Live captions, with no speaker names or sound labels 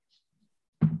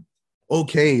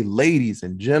Okay, ladies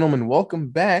and gentlemen, welcome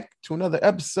back to another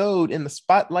episode in the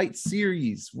Spotlight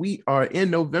series. We are in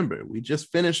November. We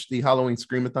just finished the Halloween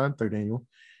Screamathon, third annual.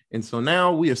 And so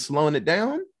now we are slowing it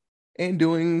down and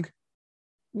doing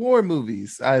war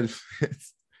movies. I've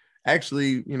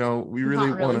actually, we really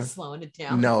Not really want to. slowing it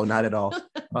down. No, not at all.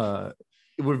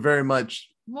 We're very much.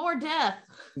 More death.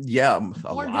 Yeah,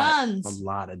 more guns. A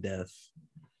lot of death.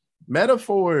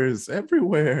 Metaphors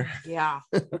everywhere. Yeah.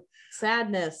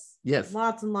 Sadness. Yes.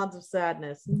 Lots and lots of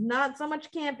sadness. Not so much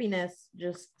campiness,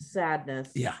 just sadness.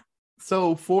 Yeah.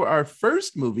 So for our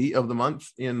first movie of the month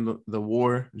in the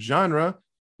war genre,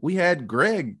 we had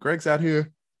Greg. Greg's out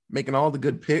here making all the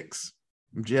good picks.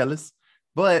 I'm jealous.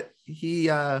 But he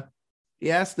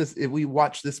asked us if we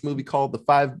watched this movie called The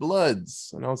Five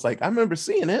Bloods. And I was like, I remember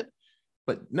seeing it.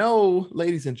 But no,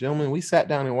 ladies and gentlemen, we sat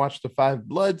down and watched The Five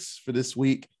Bloods for this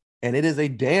week. And it is a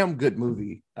damn good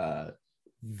movie.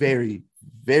 Very,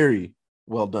 very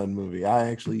well done movie. I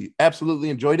actually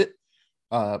absolutely enjoyed it.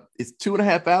 It's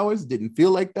 2.5 hours. Didn't feel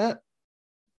like that.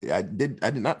 I did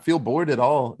not feel bored at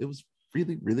all. It was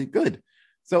really, really good.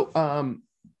 So,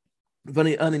 for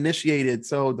the uninitiated,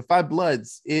 so The Five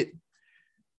Bloods, it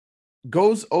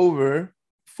goes over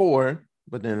four,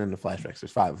 but then in the flashbacks,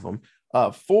 there's five of them.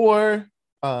 Four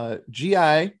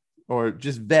GI or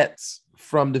just vets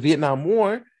from the Vietnam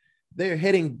War. They're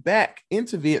heading back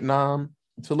into Vietnam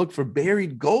to look for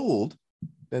buried gold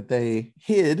that they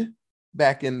hid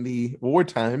back in the war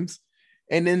times,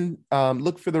 and then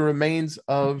look for the remains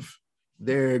of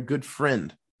their good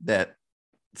friend that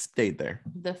stayed there.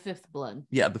 The Fifth Blood.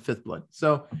 Yeah, the Fifth Blood.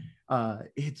 So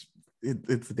it's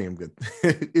damn good.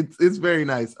 it's very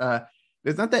nice.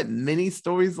 There's not that many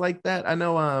stories like that. I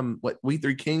know We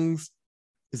Three Kings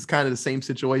is kind of the same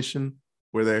situation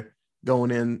where they're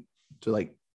going in to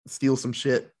like steal some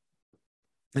shit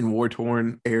in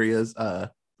war-torn areas.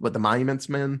 But the Monuments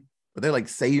Men, but they're like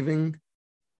saving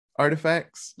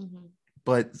artifacts. Mm-hmm.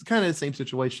 But it's kind of the same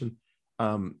situation.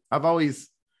 I've always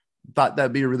thought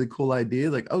that'd be a really cool idea.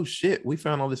 Like, oh shit, we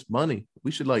found all this money.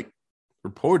 We should like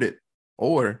report it,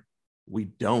 or we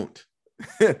don't.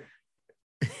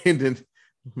 And then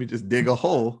we just dig a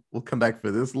hole. We'll come back for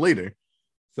this later.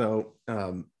 So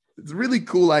it's a really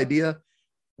cool idea.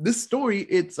 This story,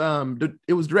 it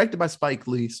was directed by Spike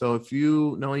Lee. So if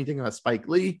you know anything about Spike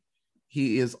Lee,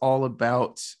 he is all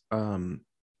about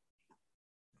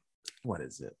what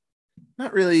is it?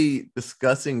 Not really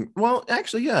discussing. Well,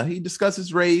 actually, yeah, he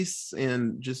discusses race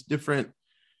and just different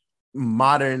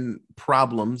modern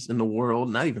problems in the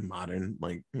world. Not even modern,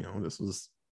 like, this was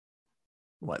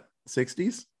what,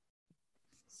 60s?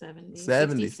 70s.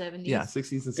 70s. Yeah,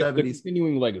 60s and 70s.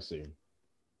 Continuing legacy.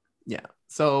 Yeah.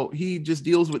 So he just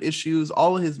deals with issues.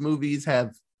 All of his movies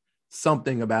have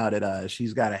something about it.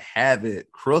 She's Gotta Have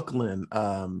It, Crooklyn.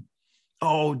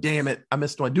 Oh, damn it, I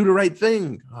missed one. Do the Right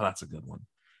Thing. Oh, that's a good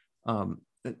one.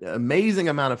 Amazing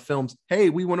amount of films. Hey,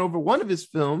 we went over one of his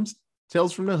films,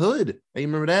 Tales from the Hood. Hey, you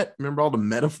remember that? Remember all the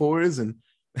metaphors and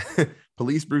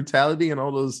police brutality and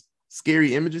all those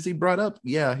scary images he brought up?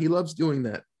 Yeah, he loves doing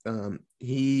that.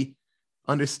 He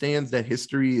understands that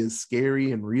history is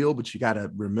scary and real, but you got to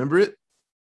remember it.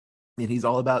 And he's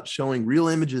all about showing real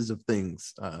images of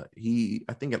things. I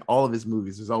think in all of his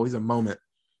movies, there's always a moment,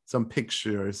 some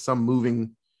picture, or some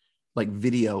moving like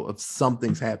video of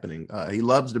something's happening. He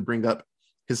loves to bring up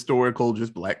historical,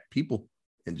 just Black people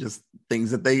and just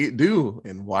things that they do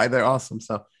and why they're awesome.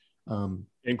 So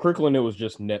in Crooklyn, it was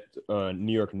just New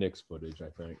York Knicks footage, I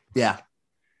think. Yeah.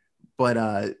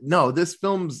 But no, this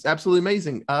film's absolutely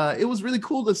amazing. It was really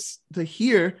cool to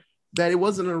hear that it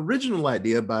wasn't an original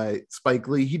idea by Spike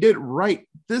Lee. He did write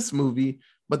this movie,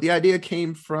 but the idea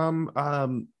came from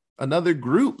another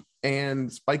group,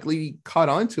 and Spike Lee caught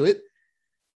on to it.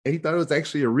 And he thought it was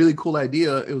actually a really cool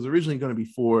idea. It was originally going to be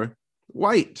for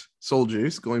white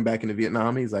soldiers going back into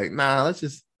Vietnam. He's like, nah, let's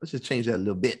just change that a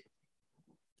little bit.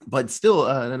 But still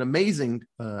an amazing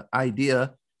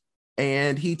idea.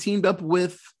 And he teamed up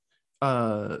with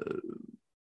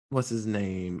what's his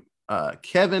name?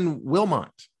 Kevin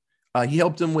Wilmot. He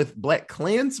helped him with Black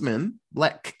Klansman,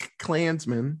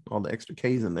 all the extra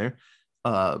K's in there.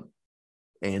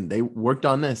 And they worked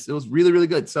on this. It was really, really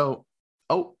good. So,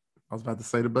 I was about to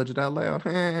say the budget out loud.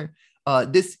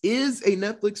 This is a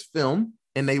Netflix film,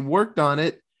 and they worked on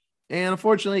it. And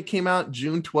unfortunately, it came out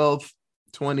June 12th,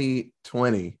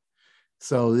 2020.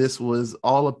 So this was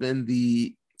all up in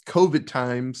the COVID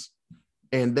times.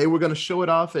 And they were going to show it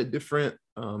off at different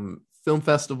film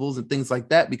festivals and things like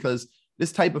that, because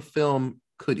this type of film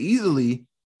could easily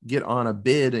get on a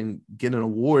bid and get an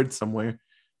award somewhere.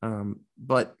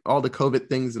 But all the COVID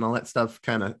things and all that stuff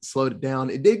kind of slowed it down.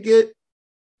 It did get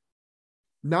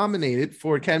nominated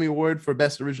for Academy Award for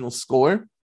Best Original Score,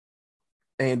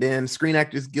 and then Screen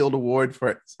Actors Guild Award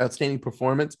for Outstanding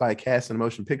Performance by a Cast in a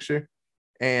Motion Picture.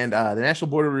 And the National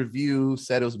Board of Review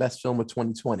said it was Best Film of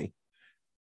 2020.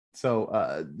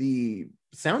 So the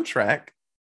soundtrack,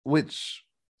 which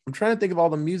I'm trying to think of all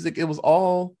the music, it was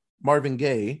all Marvin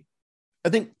Gaye. I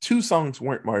think 2 songs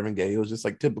weren't Marvin Gaye. It was just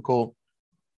like typical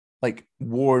like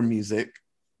war music.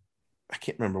 I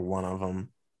can't remember one of them.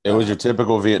 It was your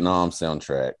typical Vietnam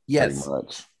soundtrack. Yes. Pretty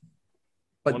much.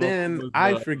 But then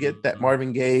I forget that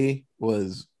Marvin Gaye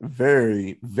was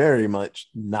very, very much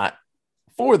not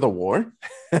for the war.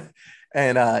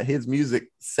 And his music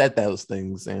said those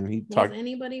things. And he talked. Was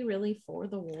anybody really for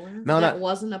the war? No, that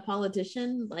wasn't a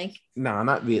politician. Like, no,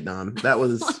 not Vietnam. That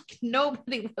was like,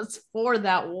 nobody was for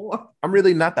that war. I'm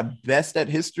really not the best at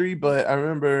history, but I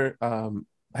remember I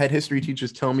had history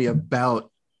teachers tell me about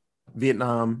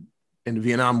Vietnam and the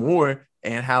Vietnam War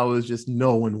and how it was just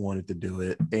no one wanted to do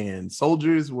it. And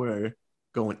soldiers were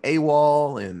going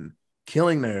AWOL and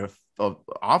killing their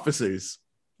officers.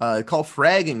 Called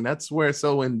fragging. That's where,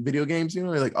 so in video games, you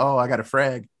know, they're like, oh, I got a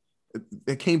frag.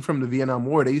 It came from the Vietnam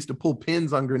War. They used to pull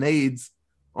pins on grenades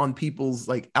on people's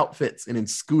like outfits and then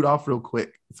scoot off real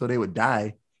quick so they would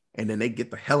die. And then they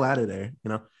get the hell out of there, you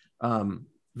know.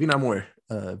 Vietnam War,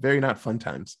 very not fun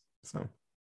times. So,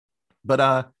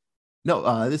 but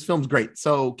no, this film's great.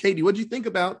 So, Katie, what did you think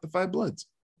about The Five Bloods?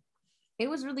 It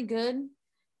was really good.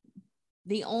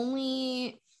 The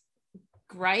only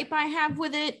gripe I have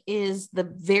with it is the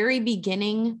very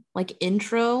beginning, like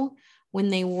intro, when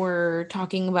they were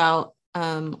talking about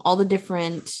all the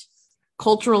different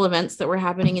cultural events that were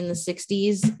happening in the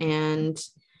 60s and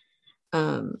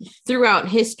throughout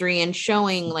history, and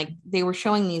showing, like, they were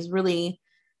showing these really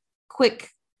quick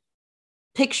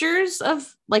pictures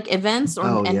of like events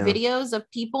and videos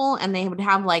of people, and they would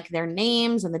have like their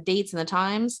names and the dates and the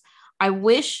times. I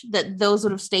wish that those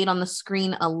would have stayed on the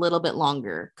screen a little bit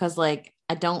longer, because like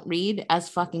I don't read as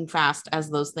fucking fast as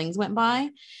those things went by.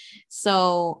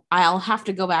 So I'll have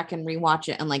to go back and rewatch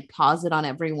it and like pause it on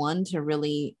every one to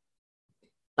really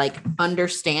like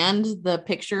understand the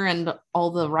picture and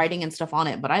all the writing and stuff on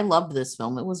it. But I loved this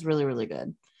film. It was really, really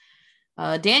good.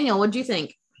 Daniel, what do you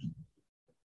think?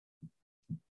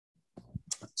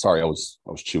 Sorry, I was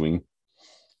chewing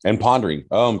and pondering.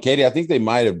 Katie, I think they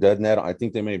might have done that. I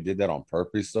think they may have did that on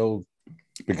purpose though,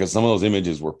 because some of those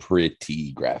images were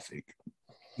pretty graphic.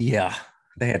 Yeah,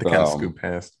 they had to kind of scoop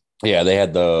past. Yeah, they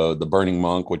had the burning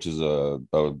monk, which is a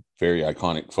very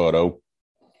iconic photo.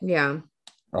 Yeah.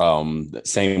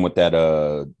 Same with that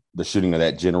the shooting of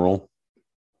that general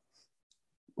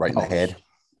right in the head.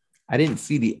 I didn't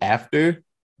see the after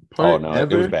part. Oh no,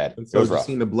 it was bad. And so it was just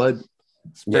seeing the blood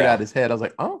spread out his head. I was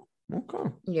like, oh,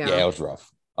 okay. Yeah, it was rough.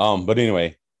 But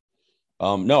anyway,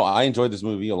 no, I enjoyed this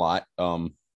movie a lot.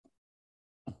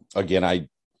 Again, I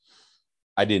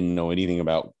didn't know anything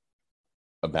about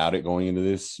it going into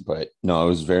this, but no, it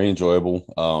was very enjoyable.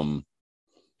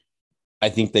 I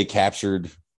think they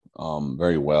captured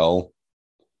very well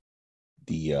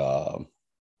the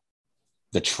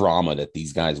trauma that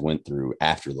these guys went through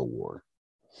after the war.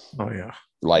 Oh yeah.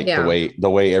 Like the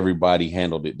way everybody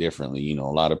handled it differently. You know,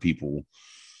 a lot of people,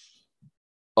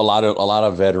 a lot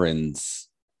of veterans.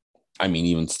 I mean,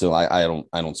 even still, I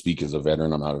don't speak as a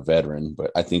veteran. I'm not a veteran, but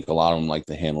I think a lot of them like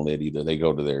to handle it. Either they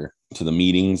go to the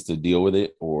meetings to deal with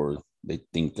it, or they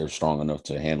think they're strong enough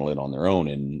to handle it on their own,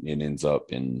 and it ends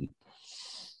up in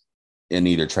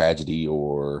either tragedy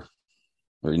or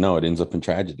no, it ends up in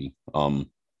tragedy.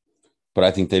 But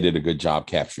I think they did a good job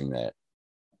capturing that.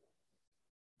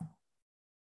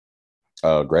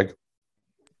 Greg?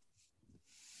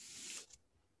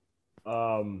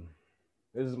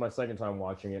 This is my second time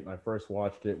watching it, and I first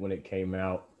watched it when it came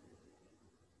out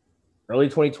early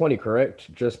 2020,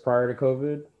 correct? Just prior to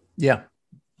COVID? Yeah.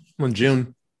 In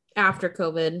June. After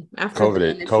COVID.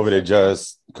 COVID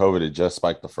had just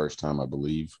spiked the first time, I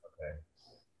believe.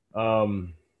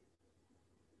 Okay.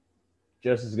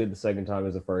 Just as good the second time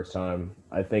as the first time.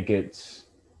 I think it's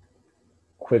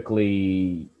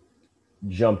quickly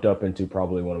jumped up into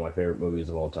probably one of my favorite movies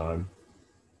of all time.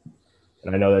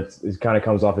 And I know it kind of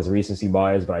comes off as recency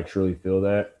bias, but I truly feel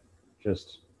that.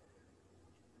 Just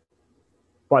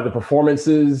by the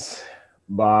performances,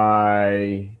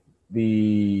 by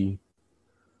the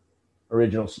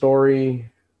original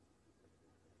story,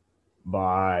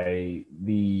 by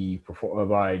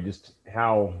just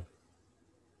how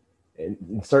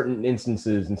in certain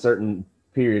instances, in certain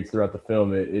periods throughout the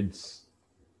film, it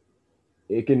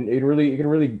can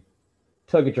really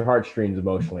tug at your heartstrings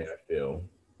emotionally, I feel.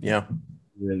 Yeah.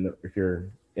 If you're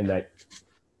in that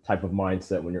type of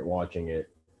mindset when you're watching it.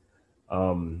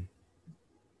 I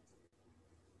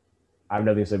have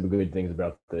nothing to say but good things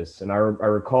about this. And I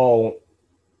recall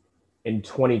in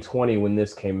 2020 when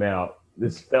this came out,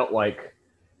 this felt like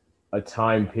a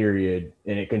time period,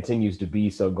 and it continues to be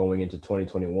so going into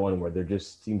 2021, where there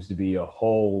just seems to be a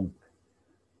whole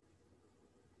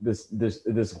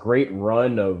this great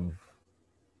run of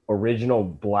original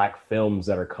Black films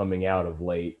that are coming out of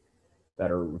late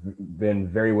that are been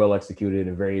very well executed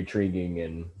and very intriguing,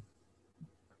 and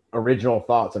original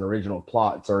thoughts and original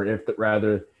plots, or if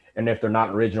they're not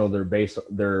original,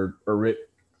 they're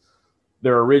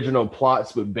original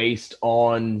plots but based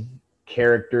on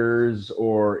characters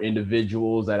or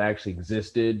individuals that actually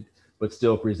existed but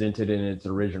still presented in its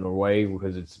original way,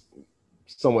 because it's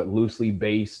somewhat loosely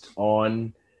based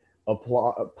on a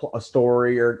plot, a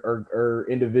story, or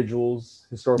individuals,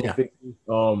 historical fiction.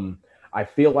 I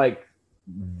feel like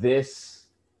this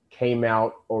came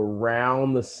out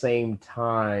around the same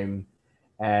time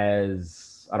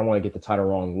as, I don't want to get the title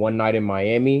wrong, One Night in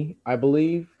Miami, I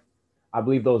believe. I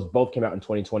believe those both came out in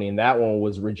 2020, and that one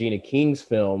was Regina King's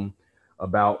film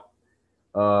about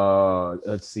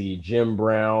Jim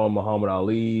Brown, Muhammad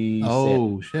Ali,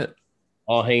 shit,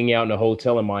 all hanging out in a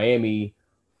hotel in Miami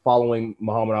following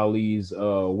Muhammad Ali's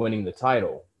winning the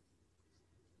title.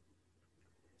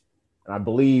 And I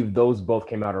believe those both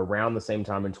came out around the same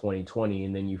time in 2020.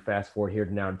 And then you fast forward here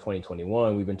to now in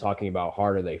 2021, we've been talking about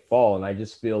Harder They Fall. And I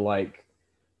just feel like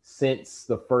since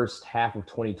the first half of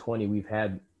 2020, we've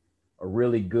had a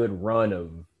really good run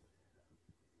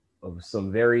of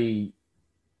some very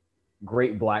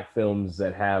great Black films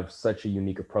that have such a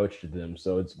unique approach to them.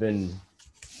 So it's been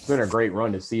a great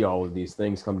run to see all of these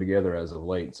things come together as of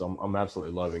late. So I'm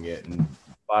absolutely loving it. And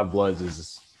Five Bloods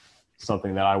is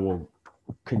something that I will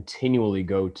continually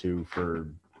go to for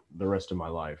the rest of my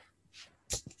life.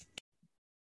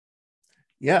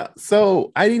 Yeah,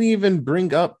 so I didn't even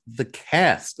bring up the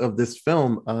cast of this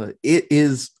film. It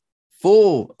is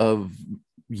full of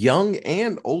young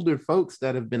and older folks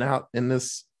that have been out in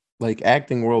this like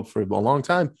acting world for a long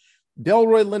time.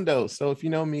 Delroy Lindo. So if you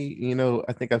know me, you know,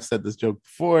 I think I've said this joke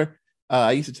before.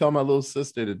 I used to tell my little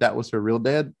sister that was her real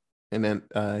dad, and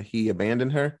then he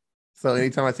abandoned her. So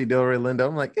anytime I see Delroy Lindo,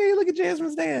 I'm like, hey, look at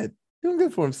Jasmine's dad, doing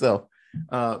good for himself.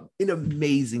 An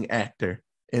amazing actor.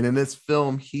 And in this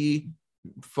film, he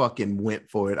fucking went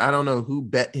for it. I don't know who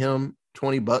bet him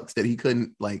 $20 that he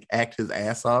couldn't like act his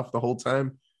ass off the whole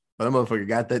time, but that motherfucker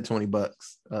got that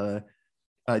 $20.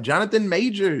 Jonathan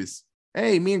Majors.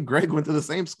 Hey, me and Greg went to the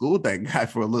same school with that guy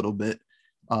for a little bit.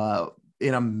 An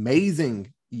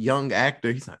amazing young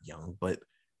actor. He's not young, but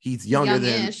he's younger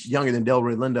than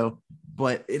Delroy Lindo,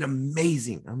 but an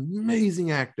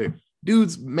amazing actor.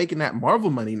 Dude's making that Marvel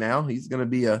money now. He's gonna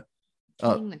be a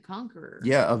King the Conqueror.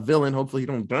 Yeah, a villain. Hopefully he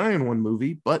don't die in one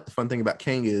movie. But the fun thing about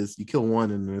King is you kill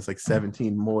one and there's like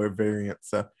 17 more variants.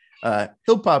 So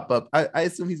he'll pop up. I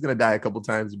assume he's gonna die a couple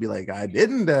times and be like, I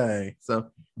didn't die. So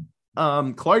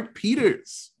Clark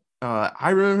Peters.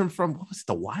 I remember him from, what was it,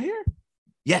 The Wire?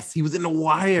 Yes, he was in The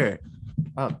Wire.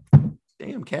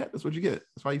 Damn, Cat, that's what you get.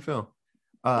 That's why you fell.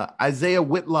 Isaiah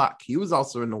Whitlock, he was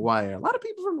also in The Wire. A lot of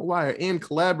people from The Wire and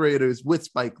collaborators with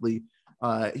Spike Lee.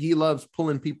 He loves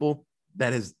pulling people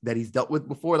that he's dealt with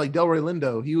before, like Delroy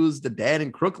Lindo. He was the dad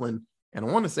in Crooklyn, and I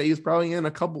want to say he's probably in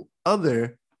a couple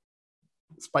other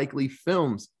Spike Lee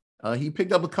films. He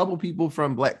picked up a couple people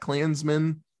from Black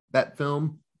Klansman, that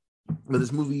film, but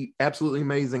this movie absolutely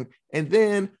amazing. And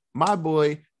then my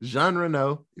boy Jean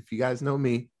Reno, if you guys know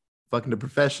me, fucking The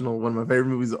Professional, one of my favorite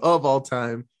movies of all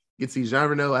time. You can see Jean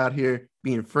Reno out here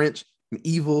being French and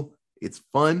evil. It's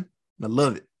fun, and I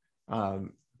love it.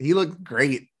 He looked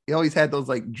great. He always had those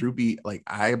like droopy like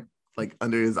eye, like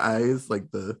under his eyes, like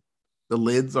the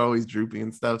lids are always droopy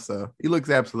and stuff. So he looks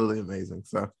absolutely amazing.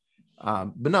 So,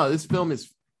 but no, this film is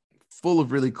full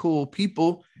of really cool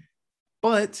people.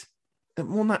 But,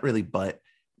 well, not really. But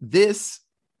this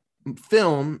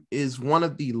film is one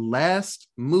of the last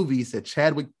movies that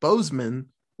Chadwick Boseman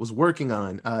was working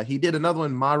on. He did another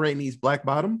one, Ma Rainey's Black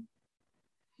Bottom,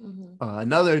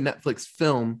 another Netflix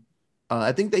film.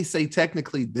 I think they say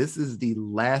technically this is the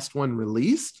last one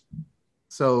released.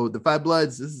 So The Five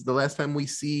Bloods, this is the last time we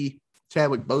see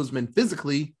Chadwick Boseman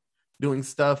physically doing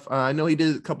stuff. I know he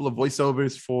did a couple of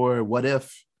voiceovers for What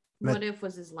If. What If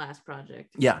was his last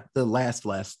project. Yeah, the last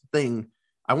thing.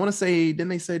 I want to say, didn't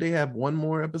they say they have one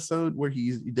more episode where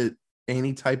he did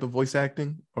any type of voice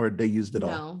acting, or they used it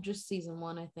all? No, just season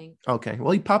 1, I think. Okay,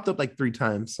 well, he popped up like 3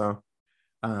 times. So,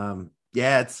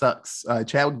 yeah, it sucks.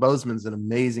 Chadwick Boseman's an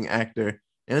amazing actor,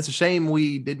 and it's a shame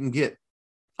we didn't get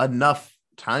enough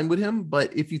time with him.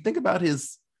 But if you think about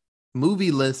his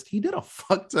movie list, he did a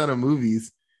fuck ton of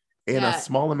movies, in a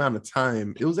small amount of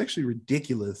time. It was actually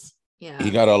ridiculous. Yeah.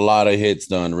 He got a lot of hits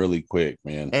done really quick,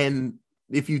 man. And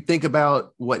if you think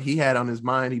about what he had on his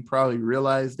mind, he probably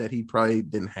realized that he probably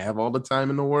didn't have all the time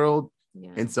in the world.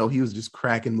 Yeah. And so he was just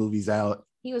cracking movies out.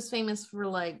 He was famous for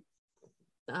like,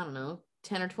 I don't know,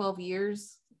 10 or 12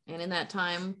 years. And in that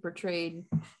time portrayed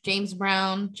James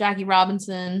Brown, Jackie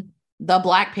Robinson, the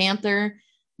Black Panther.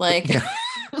 Like,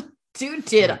 dude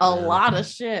did a lot of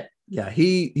shit. Yeah,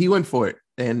 he went for it.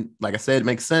 And like I said, it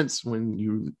makes sense when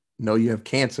you know you have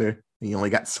cancer and you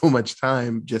only got so much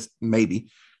time, just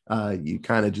maybe. You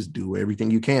kind of just do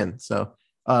everything you can. So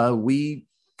we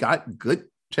got good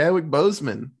Chadwick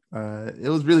Boseman. It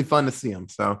was really fun to see him.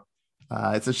 So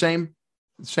it's a shame.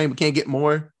 It's a shame we can't get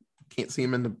more. Can't see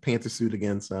him in the Panther suit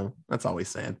again. So that's always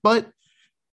sad. But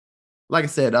like I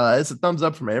said, it's a thumbs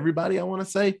up from everybody, I want to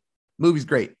say. Movie's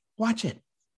great. Watch it.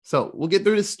 So we'll get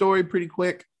through this story pretty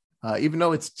quick. Even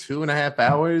though it's 2.5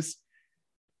 hours,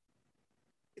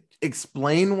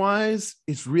 explain wise,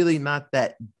 it's really not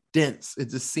that dense.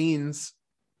 It's the scenes.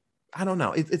 I don't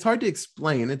know. It's hard to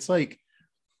explain. It's like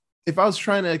if I was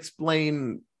trying to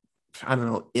explain, I don't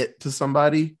know, it to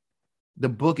somebody, the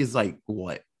book is like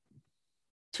what,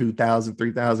 2,000,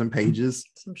 3,000 pages,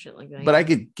 some shit like that. But I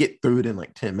could get through it in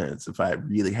like 10 minutes if I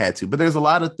really had to. But there's a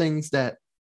lot of things that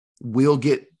will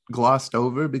get glossed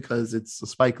over because it's a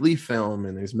Spike Lee film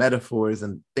and there's metaphors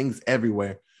and things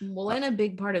everywhere. Well, and a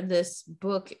big part of this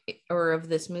book or of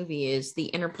this movie is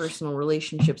the interpersonal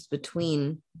relationships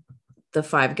between the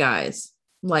five guys.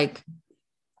 Like,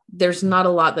 there's not a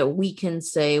lot that we can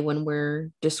say when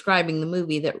we're describing the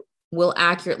movie that will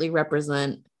accurately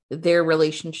represent their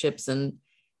relationships and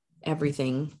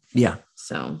everything. Yeah.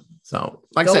 So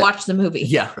like go I said, watch the movie.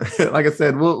 Yeah. Like I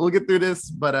said, we'll get through this,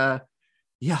 but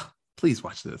yeah, please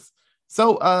watch this.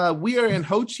 So we are in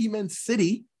Ho Chi Minh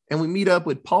City and we meet up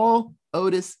with Paul,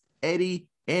 Otis, Eddie,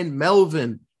 and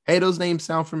Melvin. Hey, those names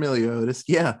sound familiar, Otis.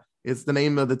 Yeah, it's the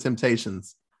name of the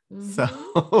Temptations.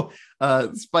 Mm-hmm. So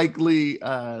Spike Lee,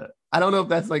 I don't know if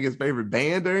that's like his favorite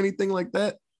band or anything like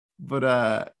that,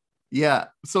 but yeah.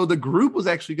 So the group was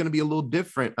actually going to be a little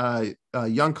different.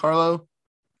 Giancarlo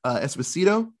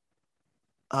Esposito.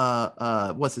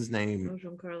 What's his name?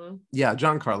 Giancarlo. Yeah,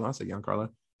 Giancarlo. I said Giancarlo.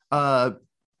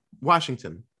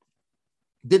 Washington.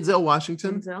 Denzel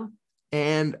Washington. Denzel.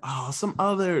 And some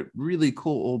other really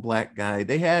cool old black guy.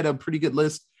 They had a pretty good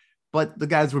list, but the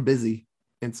guys were busy.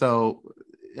 And so,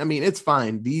 I mean, it's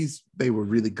fine. They were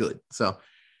really good. So,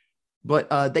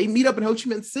 but they meet up in Ho Chi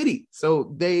Minh City.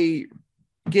 So they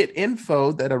get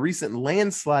info that a recent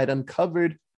landslide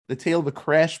uncovered the tail of a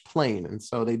crashed plane. And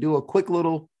so they do a quick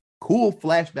little cool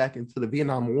flashback into the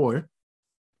Vietnam War.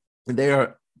 And they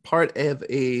are part of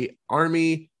a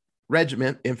Army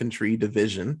regiment infantry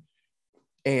division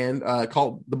and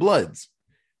called the Bloods.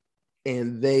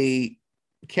 And they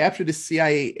captured a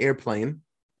CIA airplane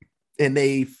and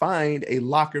they find a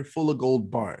locker full of gold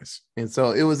bars. And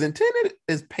so it was intended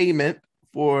as payment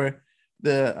for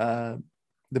the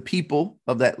people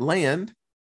of that land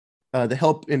to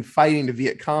help in fighting the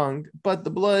Viet Cong. But the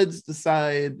Bloods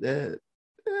decide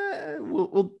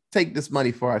we'll take this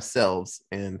money for ourselves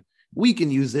and we can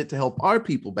use it to help our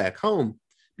people back home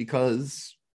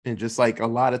because, and just like a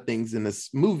lot of things in this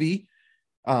movie,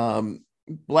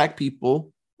 Black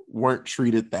people weren't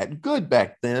treated that good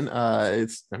back then.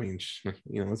 It's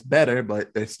better,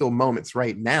 but there's still moments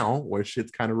right now where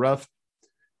shit's kind of rough.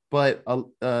 But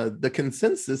the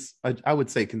consensus, I would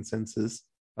say consensus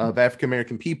of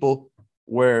African-American people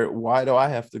where why do I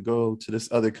have to go to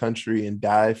this other country and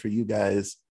die for you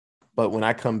guys? But when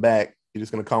I come back, you're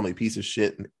just going to call me a piece of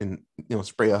shit and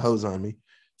spray a hose on me.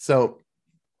 So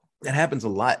that happens a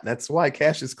lot. That's why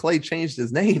Cassius Clay changed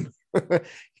his name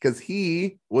because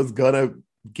he was going to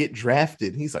get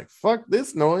drafted. He's like, fuck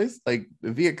this noise. Like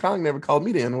the Viet Cong never called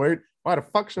me the N-word. Why the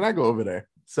fuck should I go over there?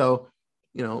 So,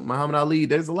 Muhammad Ali,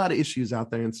 there's a lot of issues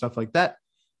out there and stuff like that.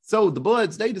 So the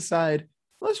Bloods, they decide,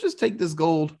 let's just take this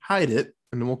gold, hide it,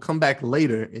 and then we'll come back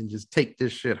later and just take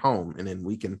this shit home. And then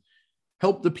we can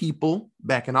help the people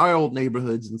back in our old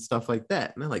neighborhoods and stuff like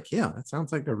that. And they're like, yeah, that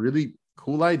sounds like a really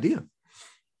cool idea.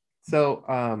 So,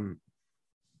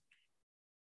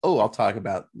 I'll talk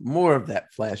about more of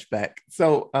that flashback.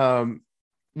 So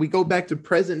we go back to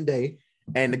present day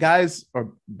and the guys are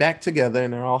back together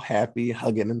and they're all happy,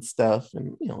 hugging and stuff.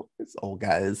 And, it's old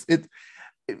guys.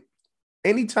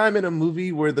 Anytime in a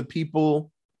movie where the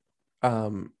people,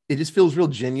 it just feels real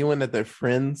genuine that they're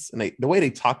friends and the way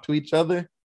they talk to each other,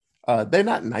 they're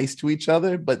not nice to each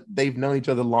other, but they've known each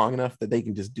other long enough that they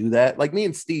can just do that. Like me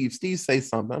and Steve says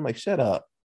something. I'm like, shut up.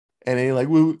 And then like,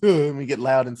 and we get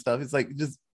loud and stuff. It's like,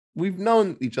 just we've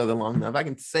known each other long enough. I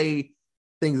can say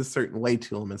things a certain way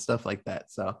to them and stuff like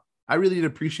that. So I really did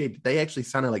appreciate that they actually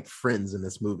sounded like friends in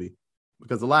this movie,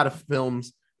 because a lot of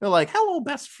films, they're like, hello,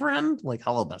 best friend, like,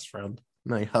 hello, best friend.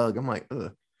 And they hug. I'm like,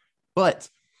 ugh. But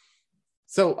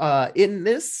so in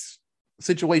this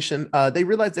situation, they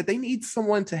realize that they need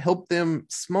someone to help them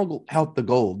smuggle out the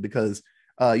gold, because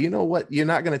you know what? You're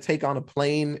not going to take on a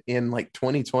plane in like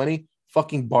 2020,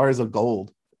 fucking bars of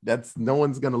gold. That's no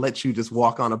one's going to let you just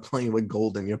walk on a plane with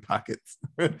gold in your pockets.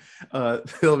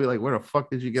 They'll be like, where the fuck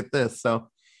did you get this? So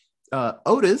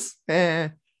Otis,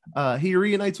 he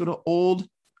reunites with an old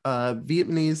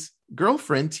Vietnamese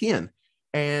girlfriend, Tien,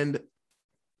 and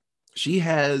she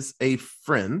has a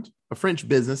friend, a French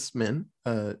businessman,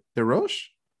 Desroches.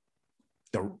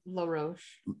 Desroches.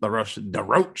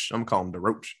 I'm calling him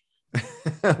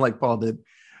Desroches, like Paul did.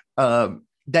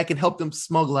 That can help them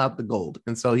smuggle out the gold,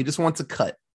 and so he just wants a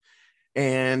cut.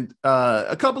 And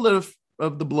a couple of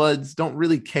the Bloods don't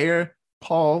really care.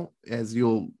 Paul, as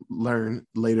you'll learn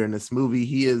later in this movie,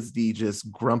 he is the just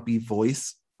grumpy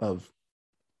voice of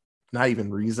not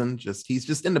even reason. He's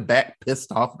just in the back,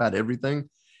 pissed off about everything.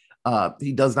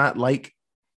 He does not like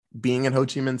being in Ho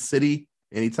Chi Minh City.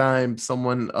 Anytime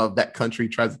someone of that country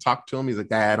tries to talk to him, he's like,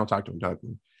 don't talk to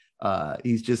him.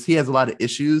 He has a lot of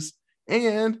issues,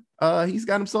 and he's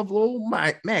got himself a little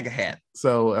MAGA hat.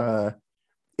 So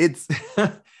it's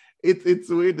it's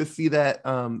weird to see that,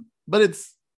 but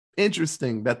it's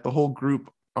interesting that the whole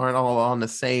group aren't all on the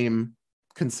same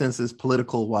consensus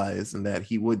political wise, and that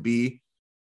he would be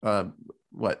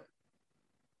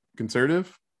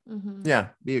conservative. Mm-hmm. Yeah,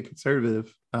 be a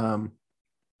conservative.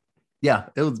 Yeah,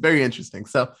 it was very interesting.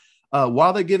 So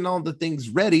while they're getting all the things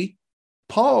ready,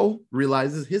 Paul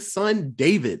realizes his son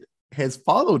David has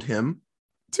followed him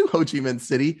to Ho Chi Minh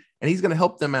City, and he's going to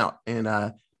help them out.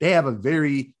 And they have a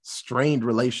very strained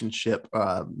relationship.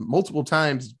 Multiple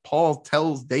times, Paul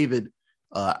tells David,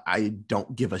 I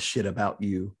don't give a shit about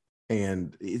you.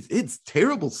 And it's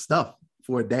terrible stuff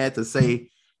for a dad to say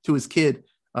to his kid.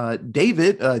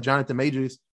 David, Jonathan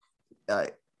Majors,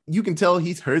 you can tell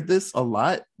he's heard this a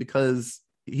lot, because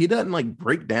he doesn't like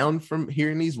break down from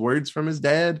hearing these words from his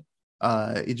dad.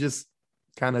 It just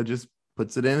kind of just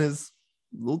puts it in his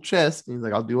little chest. And he's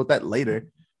like, I'll deal with that later.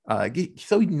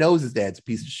 So he knows his dad's a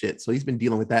piece of shit. So he's been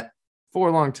dealing with that for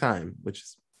a long time, which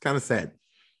is kind of sad.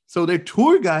 So their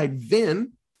tour guide,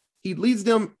 Vin, he leads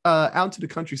them out to the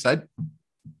countryside.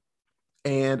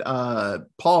 And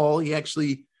Paul, he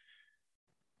actually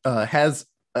has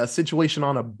a situation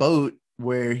on a boat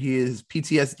where his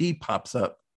PTSD pops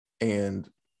up. And,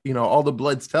 you know, all the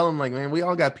Bloods tell him, like, man, we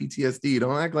all got PTSD.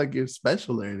 Don't act like you're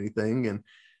special or anything. And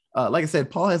like I said,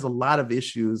 Paul has a lot of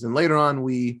issues. And later on,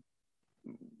 we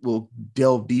will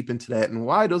delve deep into that and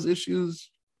why those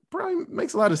issues probably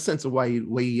makes a lot of sense of why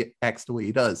he acts the way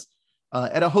he does.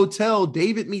 At a hotel,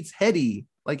 David meets Hedy,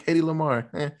 like Hedy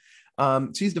Lamarr.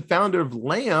 She's the founder of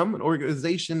LAM, an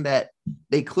organization that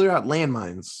they clear out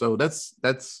landmines. So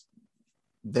that's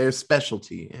their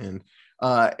specialty. And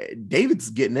David's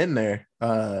getting in there.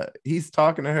 He's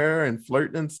talking to her and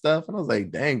flirting and stuff. And I was like,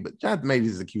 dang, but Jonathan Majors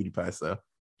is a cutie pie. So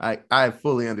I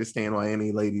fully understand why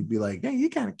any lady would be like, hey, you're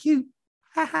kind of cute.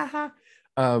 Ha ha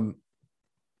ha.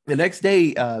 The next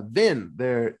day, Vin,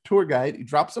 their tour guide, he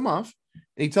drops him off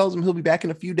and he tells him he'll be back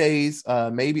in a few days,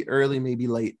 maybe early, maybe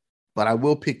late, but I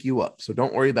will pick you up. So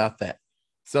don't worry about that.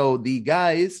 So the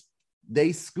guys,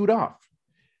 they scoot off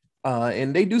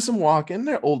and they do some walking.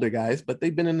 They're older guys, but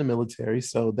they've been in the military,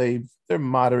 so they're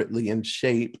moderately in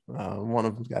shape. One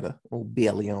of them's got a little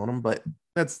belly on them, but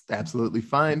that's absolutely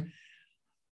fine.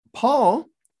 Paul,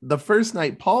 the first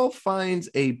night, Paul finds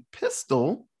a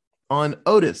pistol on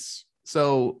Otis.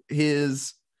 So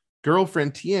his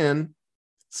girlfriend, Tien,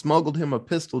 smuggled him a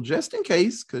pistol just in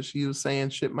case, because she was saying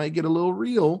shit might get a little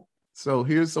real. So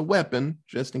here's a weapon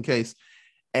just in case.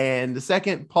 And the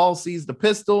second Paul sees the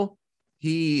pistol,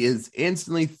 he is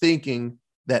instantly thinking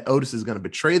that Otis is going to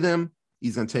betray them.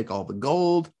 He's going to take all the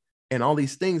gold and all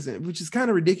these things, which is kind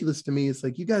of ridiculous to me. It's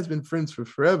like, you guys have been friends for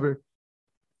forever.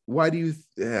 Why do you,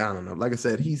 I don't know. Like I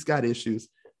said, he's got issues.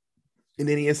 And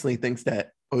then he instantly thinks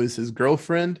that Otis's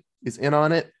girlfriend is in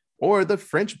on it, or the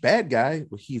French bad guy.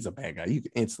 Well, he's a bad guy. You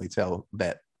can instantly tell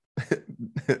that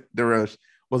Desroches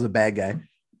was a bad guy.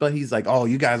 But he's like, oh,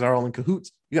 you guys are all in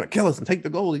cahoots. You're going to kill us and take the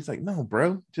gold. He's like, no,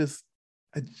 bro,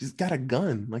 I just got a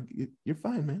gun. Like, you're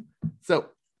fine, man. So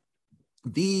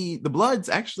the Bloods,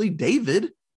 actually,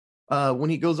 David, when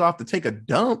he goes off to take a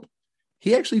dump,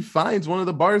 he actually finds one of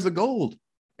the bars of gold.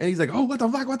 And he's like, oh, what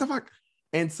the fuck?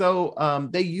 And so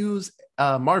they use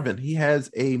Marvin. He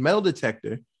has a metal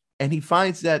detector, and he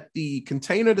finds that the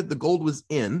container that the gold was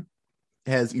in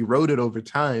has eroded over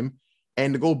time,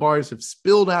 and the gold bars have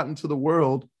spilled out into the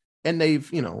world, and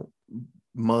they've,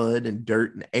 mud and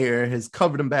dirt and air has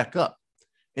covered them back up.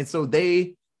 And so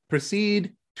they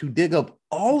proceed to dig up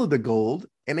all of the gold,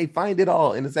 and they find it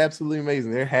all, and it's absolutely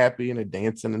amazing. They're happy and they're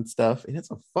dancing and stuff, and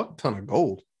it's a fuck ton of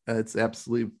gold. It's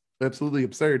absolutely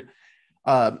absurd.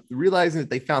 Realizing that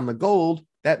they found the gold,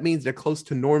 that means they're close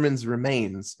to Norman's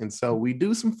remains. And so we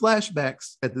do some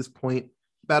flashbacks at this point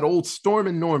about old Storm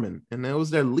and Norman, and that was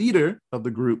their leader of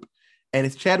the group, and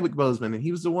it's Chadwick Boseman, and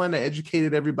he was the one that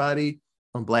educated everybody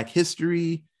on Black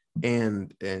history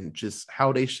and just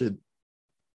how they should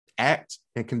act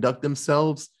and conduct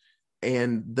themselves.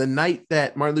 And the night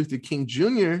that Martin Luther King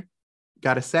Jr.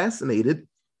 got assassinated,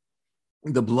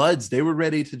 the Bloods, they were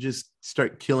ready to just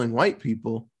start killing white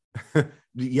people. To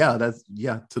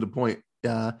the point.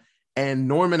 And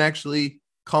Norman actually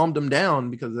calmed them down,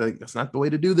 because that's not the way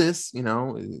to do this.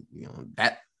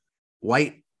 That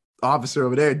white officer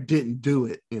over there didn't do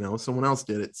it. Someone else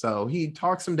did it. So he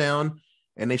talks them down,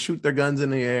 and they shoot their guns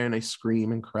in the air and they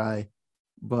scream and cry.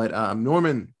 But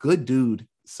Norman, good dude.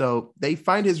 So they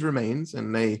find his remains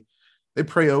and they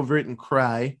pray over it and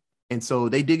cry. And so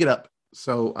they dig it up.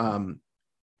 So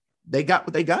they got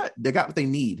what they got. They got what they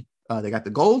need. They got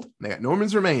the gold. They got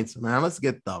Norman's remains. So now let's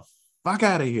get the fuck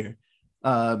out of here.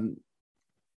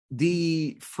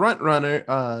 The front runner,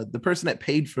 the person that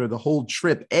paid for the whole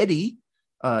trip, Eddie,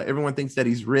 everyone thinks that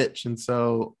he's rich. And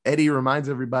so Eddie reminds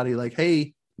everybody like,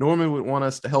 hey, Norman would want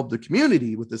us to help the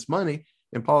community with this money.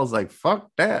 And Paul's like, fuck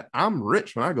that. I'm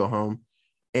rich when I go home.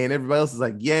 And everybody else is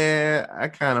like, yeah, I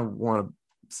kind of want to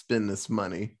spend this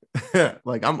money.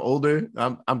 Like, I'm older.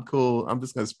 I'm cool. I'm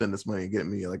just going to spend this money and get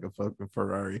me like a fucking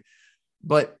Ferrari.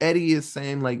 But Eddie is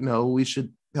saying like, no, we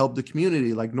should help the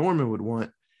community like Norman would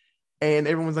want. And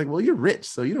everyone's like, well, you're rich,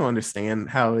 so you don't understand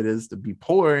how it is to be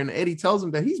poor. And Eddie tells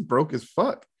him that he's broke as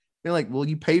fuck. They're like, well,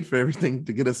 you paid for everything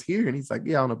to get us here. And he's like,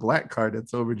 yeah, on a black card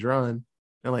that's overdrawn.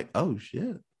 They're like, oh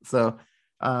shit. So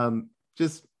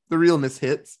just the realness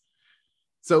hits.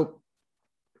 So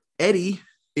Eddie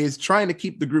is trying to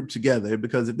keep the group together,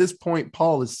 because at this point,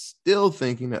 Paul is still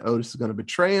thinking that Otis is going to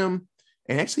betray him,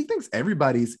 and actually thinks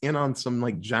everybody's in on some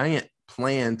like giant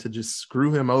plan to just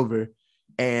screw him over.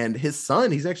 And his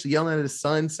son, he's actually yelling at his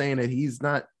son, saying that he's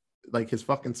not like his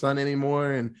fucking son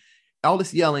anymore, and all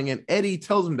this yelling. And Eddie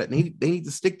tells him that they need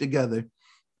to stick together,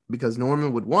 because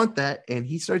Norman would want that. And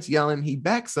he starts yelling. He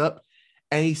backs up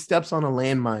and he steps on a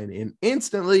landmine, and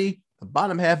instantly the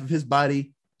bottom half of his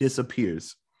body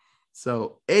disappears.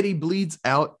 So Eddie bleeds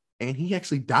out and he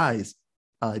actually dies.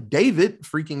 David,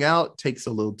 freaking out, takes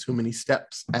a little too many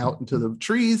steps out into the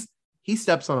trees. He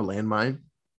steps on a landmine,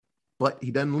 but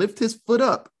he doesn't lift his foot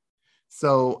up.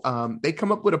 So they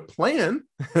come up with a plan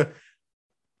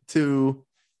to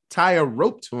tie a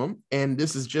rope to him. And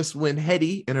this is just when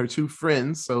Hetty and her two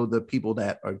friends, so the people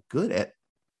that are good at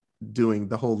doing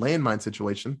the whole landmine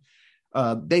situation,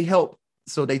 they help.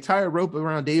 So they tie a rope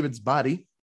around David's body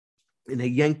and they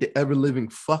yank the ever-living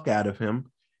fuck out of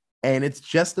him. And it's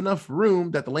just enough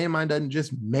room that the landmine doesn't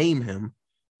just maim him,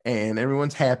 and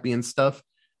everyone's happy and stuff.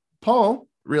 Paul,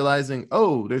 realizing,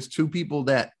 oh, there's two people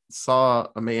that saw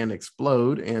a man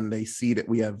explode and they see that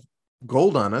we have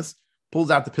gold on us,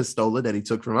 pulls out the pistola that he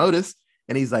took from Otis,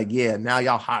 and he's like, yeah, now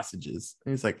y'all hostages.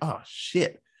 And he's like, oh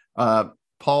shit.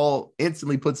 Paul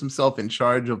instantly puts himself in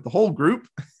charge of the whole group.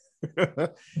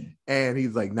 And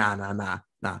he's like, nah,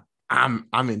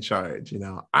 I'm in charge,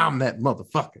 I'm that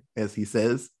motherfucker, as he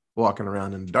says, walking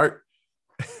around in the dark.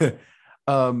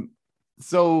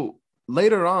 So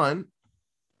later on,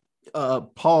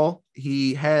 Paul,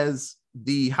 he has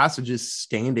the hostages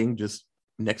standing just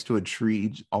next to a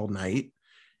tree all night,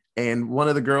 and one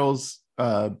of the girls,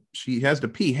 she has to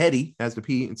pee. Hetty has to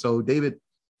pee, and so David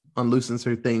unloosens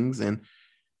her things, and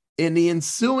in the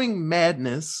ensuing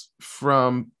madness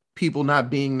from people not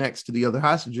being next to the other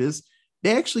hostages,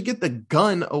 they actually get the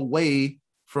gun away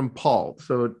from Paul.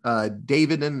 So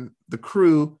David and the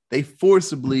crew, they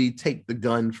forcibly take the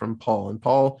gun from Paul, and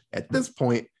Paul at this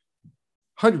point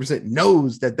 100%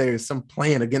 knows that there's some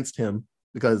plan against him,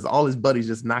 because all his buddies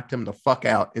just knocked him the fuck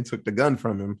out and took the gun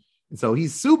from him. And so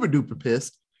he's super duper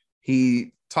pissed.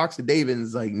 He talks to David and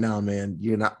is like, no, man,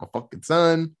 you're not my fucking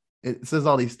son. It says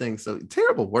all these things. So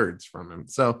terrible words from him.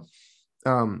 So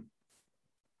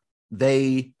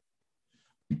they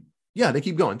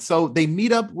keep going. So they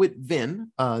meet up with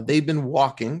Vin. They've been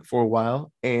walking for a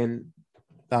while, and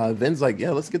Vin's like,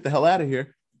 yeah, let's get the hell out of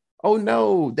here. Oh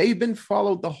no, they've been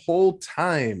followed the whole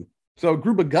time. So a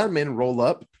group of gunmen roll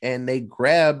up and they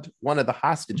grabbed one of the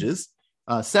hostages,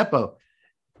 Seppo.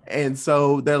 And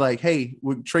so they're like, hey,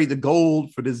 we'll trade the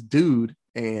gold for this dude.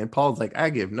 And Paul's like, I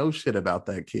give no shit about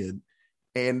that kid.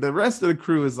 And the rest of the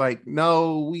crew is like,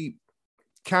 no, we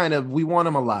want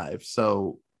him alive.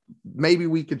 So maybe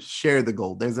we could share the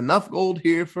gold. There's enough gold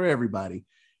here for everybody.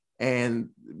 And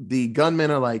the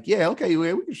gunmen are like, yeah, okay,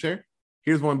 we can share.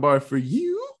 Here's 1 bar for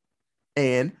you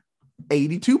and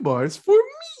 82 bars for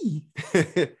me.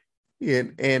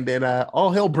 and then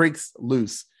all hell breaks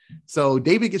loose. So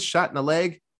David gets shot in the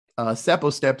leg.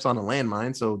 Seppo steps on a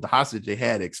landmine, so the hostage they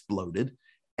had exploded.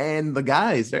 And the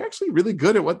guys, they're actually really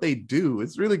good at what they do.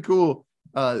 It's really cool.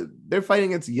 They're fighting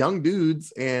against young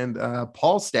dudes, and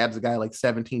Paul stabs a guy like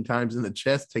 17 times in the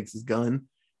chest, takes his gun,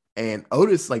 and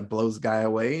Otis like blows the guy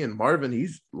away, and Marvin,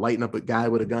 he's lighting up a guy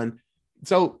with a gun.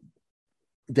 So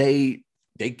they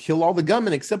kill all the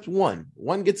gunmen except one.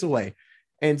 One gets away.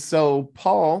 And so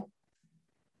Paul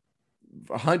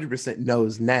 100%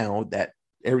 knows now that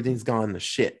everything's gone to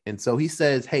shit. And so he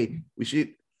says, hey, we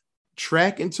should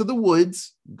track into the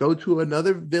woods, go to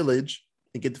another village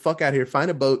and get the fuck out of here,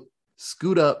 find a boat,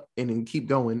 scoot up and then keep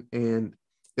going. And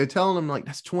they're telling him like,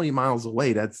 that's 20 miles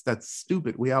away. That's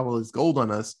stupid. We have all this gold on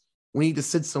us. We need to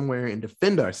sit somewhere and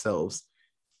defend ourselves.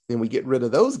 Then we get rid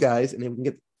of those guys and then we can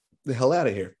get the hell out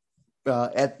of here.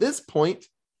 At this point,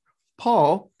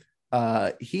 Paul,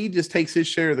 he just takes his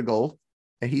share of the gold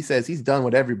and he says he's done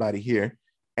with everybody here.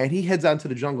 And he heads out into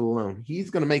the jungle alone. He's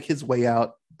going to make his way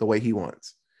out the way he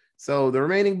wants. So the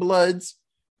remaining Bloods,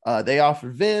 they offer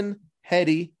Vin,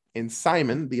 Hetty, and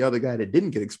Simon, the other guy that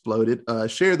didn't get exploded,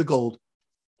 share the gold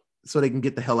so they can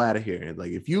get the hell out of here. And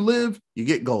like, if you live, you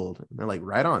get gold. And they're like,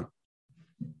 right on.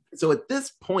 So at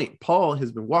this point, Paul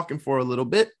has been walking for a little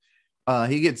bit.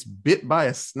 He gets bit by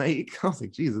a snake. I was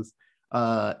like, Jesus.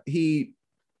 I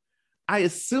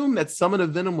assume that some of the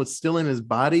venom was still in his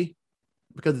body,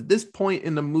 because at this point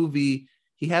in the movie,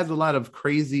 he has a lot of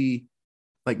crazy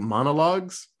like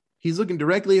monologues. He's looking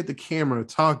directly at the camera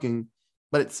talking,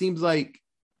 but it seems like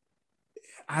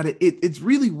it's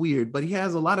really weird, but he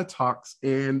has a lot of talks.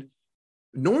 And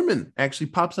Norman actually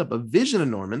pops up, a vision of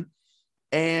Norman,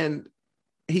 and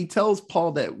he tells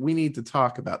Paul that we need to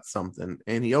talk about something.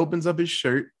 And he opens up his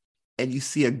shirt and you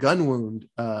see a gun wound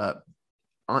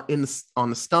on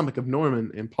the stomach of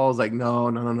Norman. And Paul's like, no,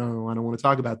 I don't want to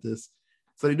talk about this.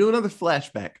 So they do another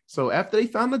flashback. So after they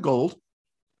found the gold,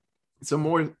 some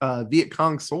more Viet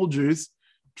Cong soldiers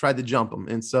tried to jump them.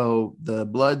 And so the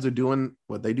Bloods are doing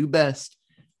what they do best.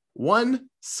 One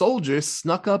soldier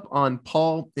snuck up on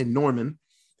Paul and Norman,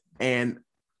 and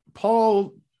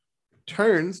Paul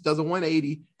turns, does a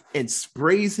 180, and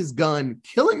sprays his gun,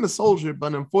 killing the soldier,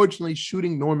 but unfortunately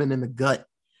shooting Norman in the gut.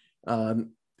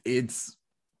 It's,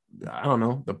 I don't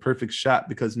know, the perfect shot,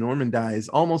 because Norman dies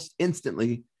almost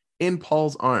instantly in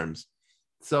Paul's arms.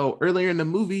 So earlier in the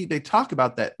movie, they talk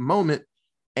about that moment,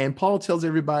 and Paul tells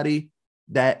everybody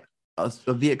that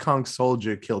a Viet Cong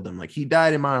soldier killed him. Like, he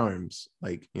died in my arms.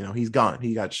 Like, you know, he's gone.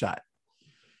 He got shot.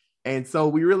 And so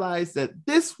we realized that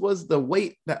this was the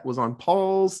weight that was on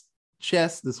Paul's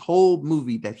chest this whole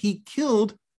movie, that he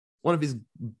killed one of his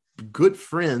good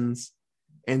friends.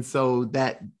 And so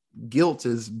that guilt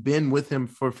has been with him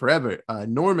for forever.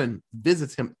 Norman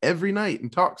visits him every night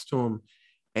and talks to him.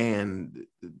 And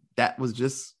that was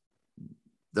just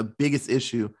the biggest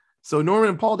issue. So Norman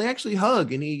and Paul, they actually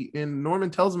hug, and Norman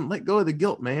tells him, let go of the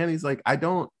guilt, man. He's like, I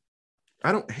don't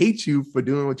hate you for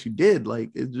doing what you did.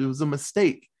 Like, it was a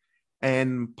mistake.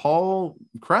 And Paul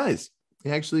cries.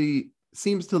 He actually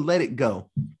seems to let it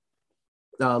go.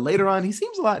 Later on, he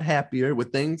seems a lot happier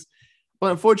with things,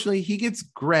 but unfortunately, he gets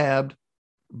grabbed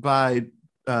by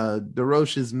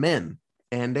DeRoche's men,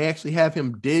 and they actually have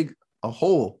him dig a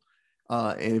hole.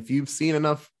 And if you've seen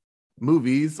enough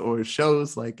movies or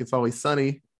shows like It's Always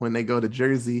Sunny, when they go to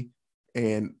Jersey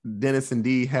and Dennis and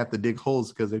Dee have to dig holes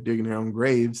because they're digging their own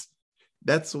graves,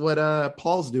 that's what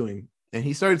Paul's doing. And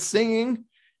he starts singing,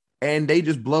 and they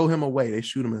just blow him away. They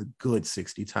shoot him a good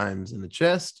 60 times in the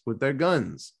chest with their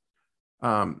guns.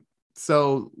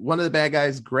 So one of the bad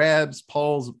guys grabs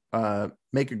Paul's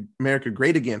Make America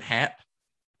Great Again hat,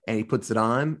 and he puts it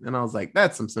on. And I was like,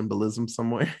 that's some symbolism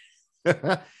somewhere.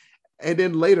 And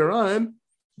then later on,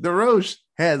 DeRoche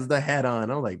has the hat on.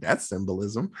 I'm like, that's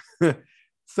symbolism.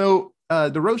 So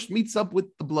DeRoche meets up with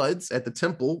the Bloods at the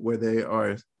temple where they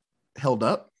are held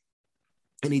up.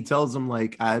 And he tells them,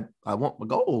 like, I want my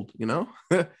gold, you know?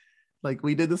 Like,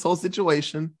 we did this whole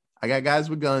situation. I got guys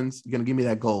with guns. You're going to give me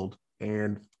that gold.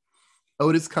 And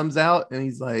Otis comes out and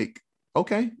he's like,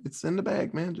 okay, it's in the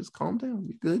bag, man. Just calm down.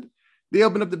 You good? They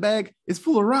open up the bag. It's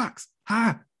full of rocks.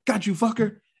 Ha, got you,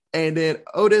 fucker. And then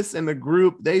Otis and the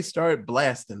group, they start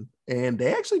blasting, and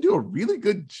they actually do a really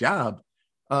good job.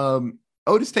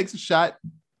 Otis takes a shot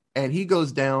and he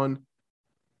goes down.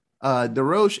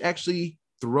 DeRoche actually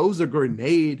throws a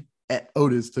grenade at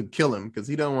Otis to kill him because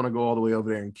he don't want to go all the way over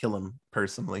there and kill him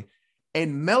personally.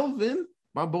 And Melvin,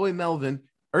 my boy Melvin,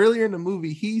 earlier in the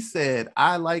movie, he said,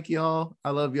 I like y'all, I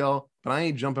love y'all, but I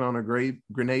ain't jumping on a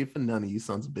grenade for none of you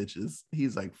sons of bitches.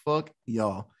 He's like, fuck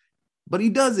y'all. But he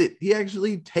does it. He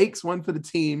actually takes one for the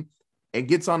team and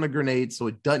gets on the grenade so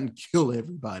it doesn't kill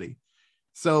everybody.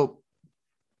 So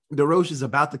DeRoche is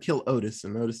about to kill Otis,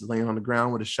 and Otis is laying on the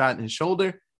ground with a shot in his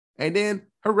shoulder. And then,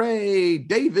 hooray,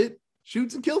 David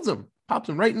shoots and kills him, pops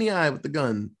him right in the eye with the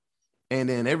gun. And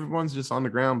then everyone's just on the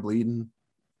ground bleeding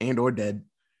and or dead.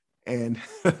 And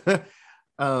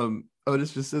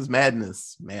Otis just says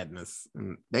madness.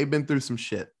 And they've been through some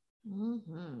shit.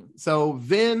 Mm-hmm. So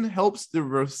Vin helps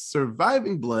the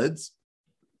surviving Bloods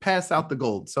pass out the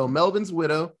gold. So Melvin's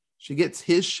widow, she gets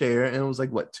his share, and it was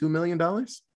like, what, $2 million?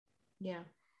 Yeah.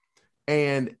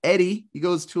 And Eddie, he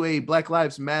goes to a Black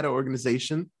Lives Matter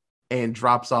organization and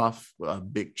drops off a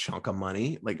big chunk of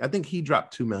money. Like, I think he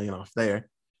dropped $2 million off there.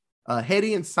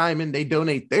 Hetty and Simon, they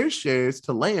donate their shares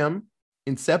to Lamb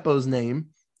in Seppo's name.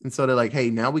 And so they're like,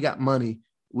 hey, now we got money.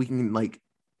 We can, like,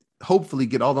 hopefully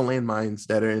get all the landmines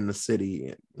that are in the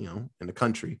city, you know, in the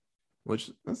country, which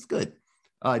that's good.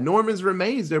 Norman's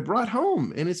remains, they're brought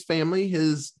home, and his family,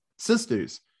 his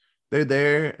sisters, they're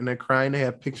there and they're crying. They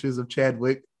have pictures of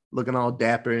Chadwick looking all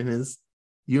dapper in his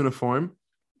uniform.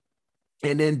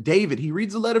 And then David, he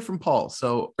reads a letter from Paul.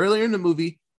 So earlier in the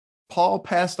movie, Paul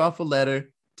passed off a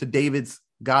letter to David's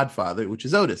godfather, which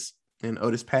is Otis. And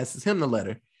Otis passes him the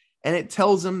letter. And it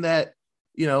tells him that,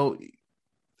 you know,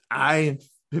 I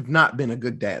have not been a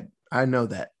good dad. I know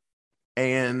that.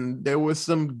 And there was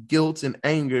some guilt and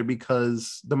anger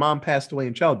because the mom passed away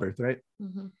in childbirth, right?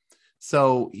 Mm-hmm.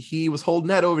 So he was holding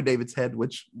that over David's head,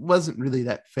 which wasn't really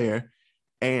that fair.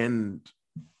 And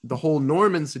the whole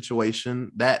Norman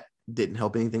situation, that didn't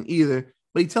help anything either.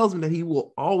 But he tells him that he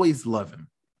will always love him.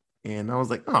 And I was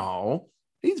like, oh,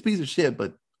 he's a piece of shit,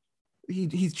 but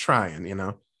he's trying, you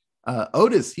know.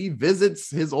 Otis, he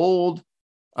visits his old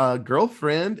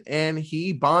girlfriend and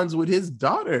he bonds with his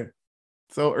daughter.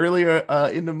 So earlier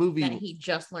in the movie that he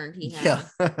just learned he had.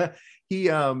 Yeah. He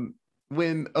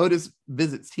when Otis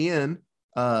visits Tien,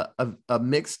 a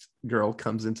mixed girl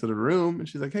comes into the room and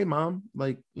she's like, hey mom,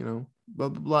 like, you know, blah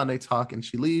blah blah, and they talk and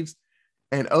she leaves.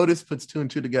 And Otis puts two and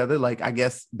two together. Like, I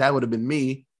guess that would have been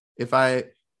me if I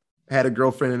had a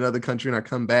girlfriend in another country and I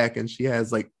come back and she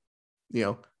has, like, you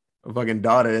know, a fucking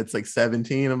daughter that's like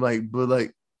 17. I'm like,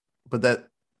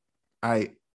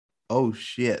 oh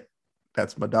shit,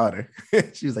 that's my daughter.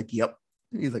 She was like, yep.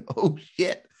 He's like, oh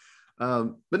shit.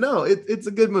 But no, it's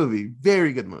a good movie.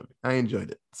 Very good movie. I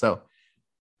enjoyed it. So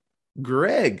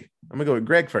Greg, I'm gonna go with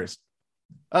Greg first.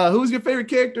 Who's your favorite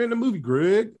character in the movie,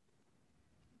 Greg?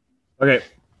 Okay,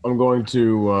 I'm going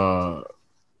to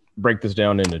break this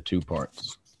down into two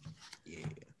parts. Yeah.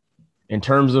 In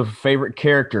terms of favorite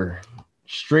character,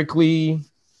 strictly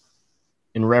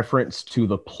in reference to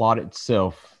the plot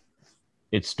itself,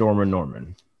 it's Stormer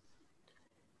Norman.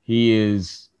 He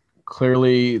is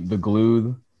clearly the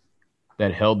glue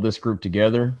that held this group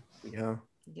together. Yeah.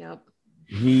 Yep.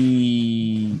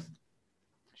 He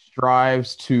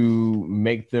strives to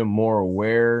make them more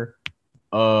aware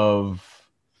of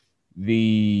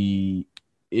the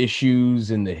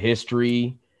issues and the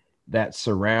history that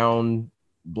surround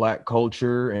Black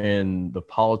culture and the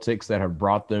politics that have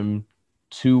brought them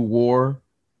to war.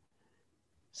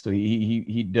 So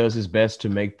he does his best to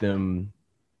make them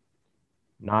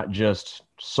not just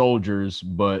soldiers,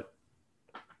 but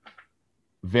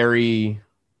very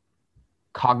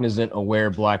cognizant, aware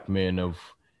Black men of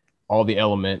all the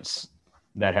elements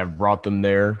that have brought them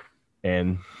there,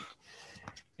 and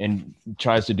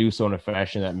tries to do so in a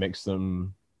fashion that makes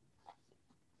them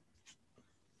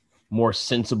more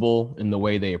sensible in the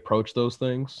way they approach those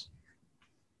things.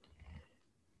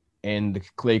 And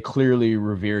they clearly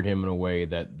revered him in a way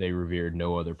that they revered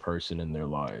no other person in their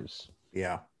lives.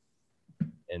 Yeah.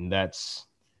 And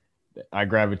I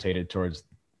gravitate towards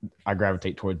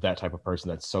that type of person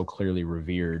that's so clearly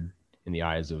revered in the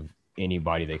eyes of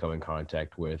anybody they come in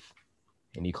contact with.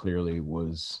 And he clearly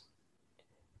was.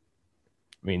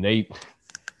 I mean, they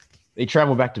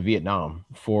traveled back to Vietnam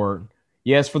for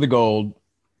the gold,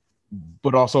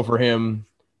 but also for him,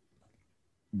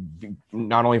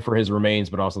 not only for his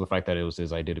remains, but also the fact that it was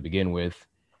his idea to begin with.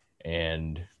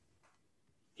 And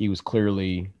he was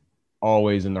clearly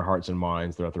always in their hearts and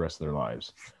minds throughout the rest of their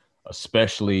lives,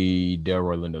 especially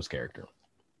Delroy Lindo's character.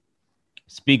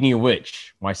 Speaking of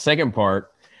which, my second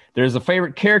part, there's a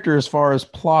favorite character as far as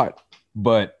plot,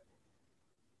 but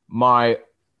my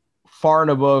far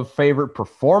and above favorite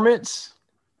performance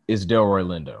is Delroy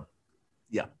Lindo.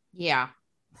 Yeah.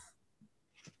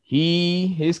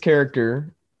 His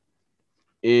character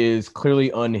is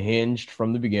clearly unhinged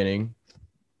from the beginning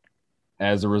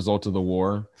as a result of the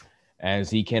war, as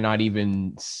he cannot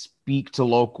even speak to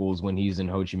locals when he's in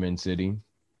Ho Chi Minh City.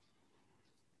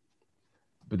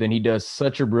 But then he does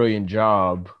such a brilliant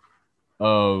job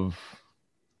of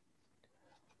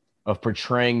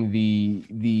portraying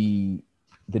the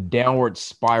downward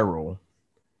spiral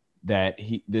that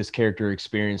this character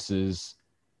experiences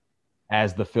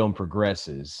as the film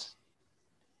progresses.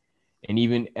 And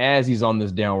even as he's on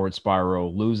this downward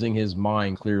spiral, losing his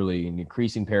mind clearly and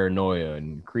increasing paranoia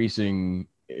and increasing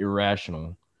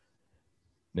irrationalness,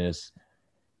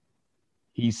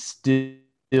 he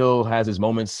still has his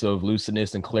moments of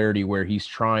lucidness and clarity where he's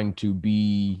trying to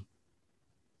be,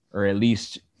 or at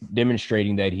least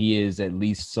demonstrating that he is at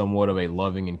least somewhat of a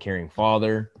loving and caring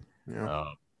father.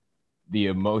 Yeah. The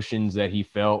emotions that he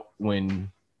felt when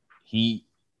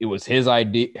it was his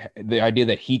idea, the idea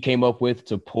that he came up with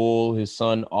to pull his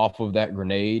son off of that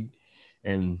grenade,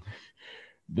 and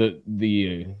the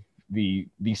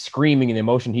screaming and the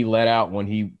emotion he let out when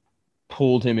he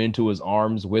pulled him into his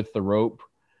arms with the rope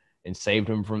and saved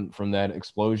him from that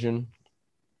explosion.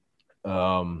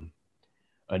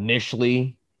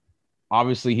 Initially,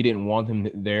 obviously he didn't want him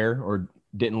there or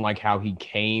didn't like how he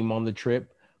came on the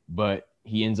trip, but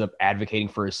he ends up advocating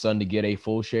for his son to get a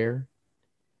full share.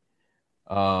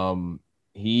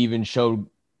 He even showed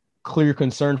clear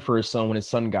concern for his son when his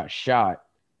son got shot,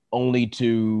 only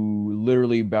to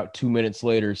literally about 2 minutes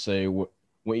later say,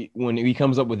 when he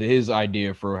comes up with his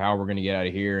idea for how we're going to get out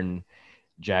of here and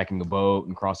jacking a boat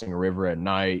and crossing a river at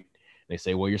night, they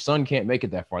say, well, your son can't make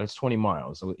it that far. That's 20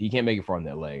 miles. So he can't make it far in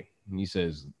LA. And he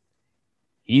says,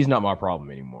 he's not my problem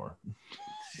anymore.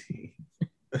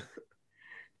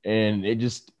 And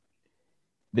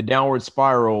the downward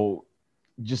spiral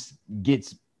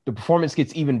the performance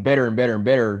gets even better and better and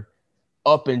better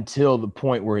up until the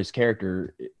point where his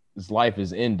life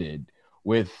is ended,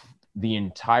 with the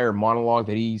entire monologue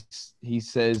that he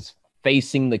says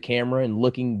facing the camera and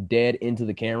looking dead into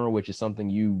the camera, which is something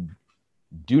you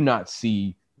do not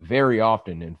see very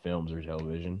often in films or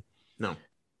television. No.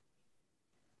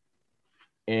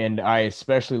 And I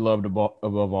especially loved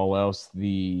above all else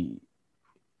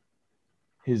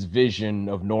his vision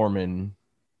of Norman,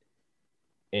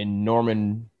 and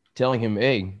Norman telling him,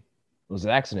 hey, it was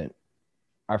an accident.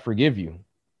 I forgive you.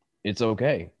 It's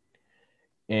okay.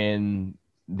 And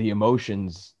the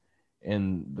emotions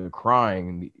and the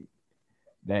crying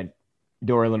that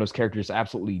Delroy Lindo's character is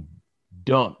absolutely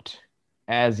dumped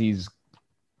as he's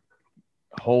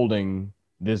holding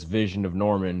this vision of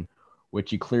Norman,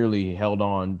 which he clearly held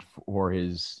on for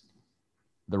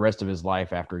the rest of his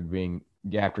life after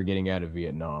getting out of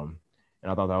Vietnam. And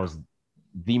I thought that was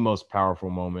the most powerful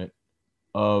moment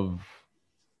of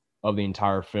the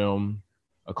entire film.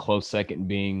 A close second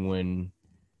being when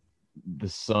the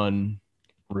son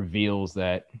reveals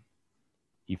that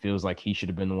he feels like he should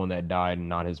have been the one that died and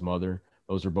not his mother.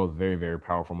 Those are both very, very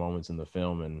powerful moments in the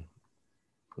film and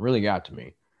really got to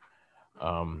me.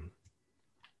 One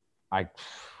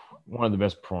of the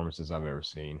best performances I've ever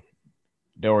seen.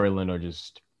 Delroy Lindo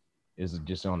is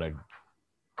just on a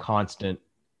constant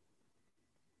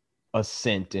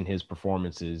ascent in his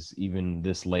performances, even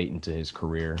this late into his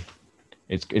career.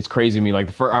 It's crazy to me. Like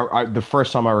the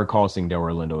first time I recall seeing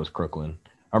Delroy Lindo was Crooklyn.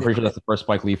 I'm pretty sure that's the first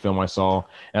Spike Lee film I saw. And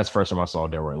that's the first time I saw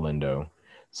Delroy Lindo.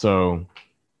 So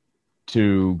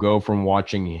to go from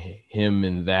watching him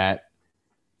in that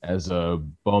as a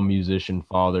bum musician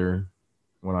father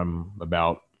when I'm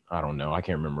about, I don't know, I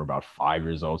can't remember, about 5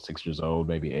 years old, 6 years old,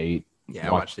 maybe 8. Yeah,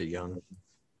 I watched it young.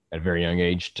 At a very young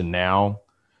age to now.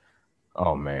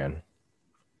 Oh, man.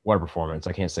 What a performance.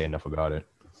 I can't say enough about it.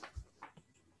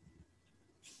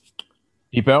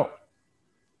 Deep out.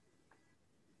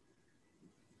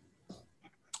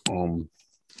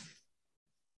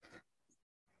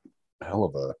 Hell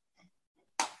of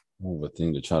a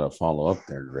thing to try to follow up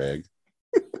there, Greg.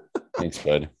 Thanks,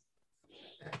 bud.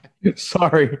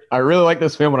 Sorry, I really like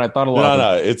this film, and I thought a lot.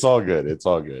 No, it's all good. It's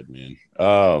all good,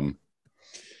 man.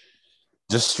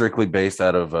 Just strictly based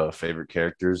out of favorite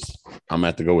characters, I'm gonna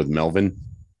have to go with Melvin.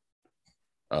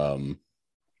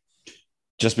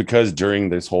 Just because during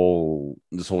this whole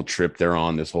trip they're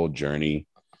on, this whole journey,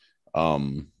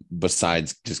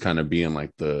 besides just kind of being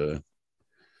like the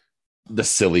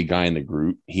silly guy in the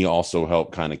group, he also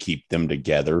helped kind of keep them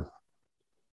together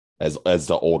as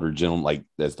the older gentleman, like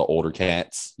as the older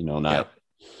cats, not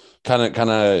kind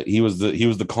of he was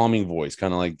the calming voice,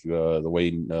 kind of like the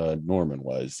way Norman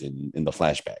was in the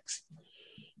flashbacks.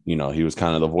 He was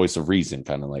kind of the voice of reason,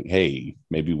 kind of like, hey,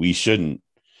 maybe we shouldn't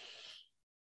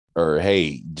or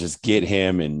hey, just get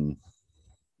him and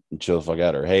chill the fuck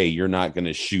out, or hey, you're not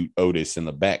gonna shoot Otis in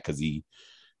the back because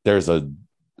there's a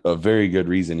very good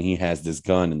reason he has this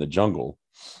gun in the jungle.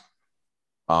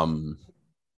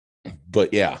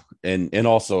 But yeah, and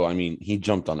also, I mean, he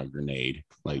jumped on a grenade.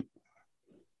 Like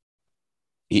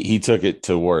he took it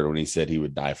to word when he said he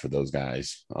would die for those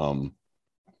guys. And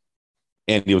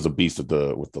he was a beast with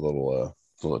the little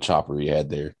chopper he had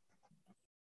there.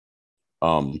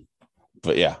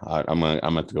 But yeah, I'm gonna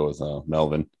have to go with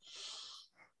Melvin.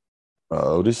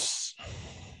 Otis.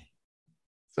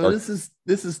 So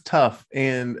this is tough.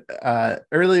 And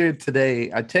earlier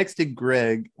today, I texted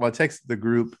Greg. Well, I texted the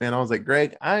group, and I was like,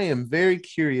 Greg, I am very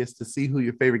curious to see who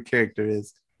your favorite character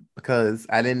is, because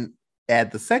I didn't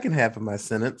add the second half of my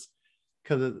sentence,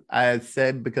 because I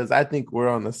said because I think we're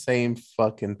on the same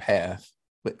fucking path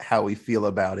with how we feel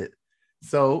about it.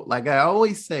 So, like I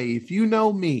always say, if you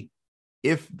know me,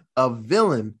 if a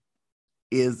villain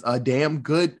is a damn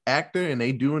good actor and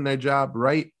they doing their job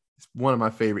right, it's one of my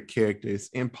favorite characters.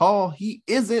 And Paul, he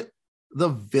isn't the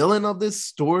villain of this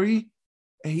story.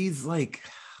 He's like,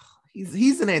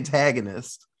 he's an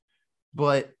antagonist,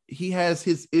 but he has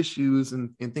his issues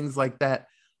and things like that.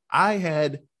 I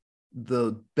had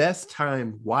the best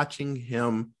time watching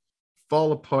him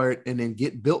fall apart and then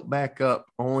get built back up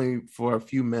only for a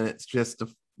few minutes just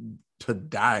to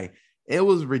die. It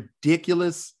was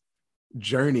ridiculous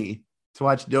journey to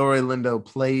watch Delroy Lindo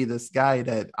play this guy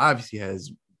that obviously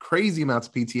has crazy amounts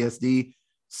of PTSD,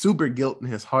 super guilt in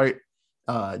his heart,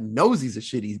 knows he's a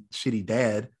shitty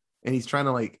dad, and he's trying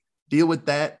to like deal with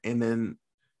that. And then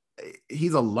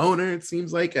he's a loner, it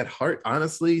seems like, at heart,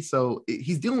 honestly. So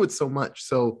he's dealing with so much.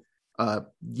 So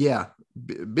yeah,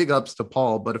 big ups to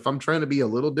Paul. But if I'm trying to be a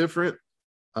little different,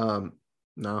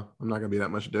 no, I'm not gonna be that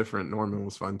much different. Norman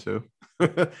was fun too.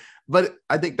 But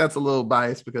I think that's a little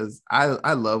biased because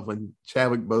I love when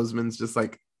Chadwick Boseman's just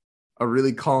like a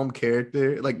really calm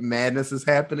character, like madness is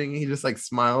happening. He just like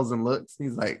smiles and looks.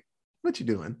 He's like, "What you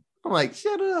doing?" I'm like,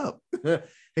 "Shut up."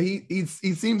 he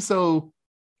seems so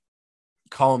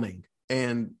calming.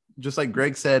 And just like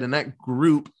Greg said, in that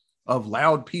group of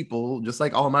loud people, just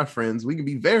like all my friends, we can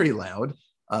be very loud.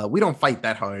 We don't fight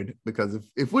that hard, because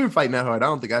if we were fighting that hard, I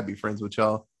don't think I'd be friends with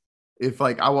y'all. If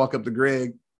like I walk up to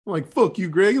Greg, I'm like, "Fuck you,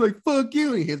 Greg." He's like, "Fuck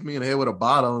you." He hits me in the head with a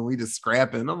bottle and we just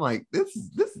scrapping. I'm like, this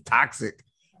is toxic.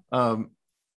 But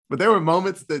there were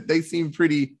moments that they seemed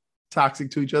pretty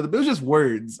toxic to each other, but it was just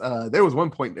words. There was one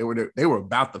point they were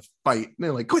about to fight and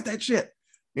they're like, "Quit that shit,"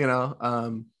 you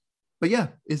know. But yeah,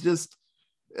 it's just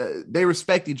they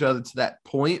respect each other to that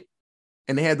point.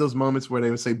 And they had those moments where they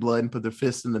would say blood and put their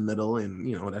fist in the middle. And,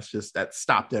 you know, that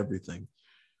stopped everything.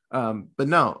 But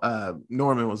no,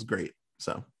 Norman was great.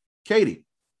 So, Katie.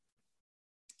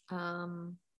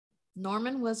 Norman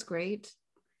was great.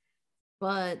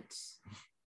 But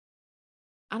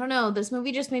I don't know. This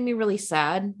movie just made me really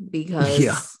sad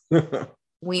because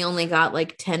we only got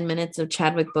like 10 minutes of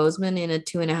Chadwick Boseman in a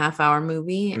 2.5 hour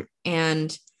movie.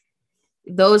 And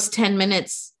those 10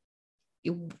 minutes,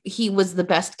 he was the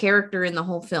best character in the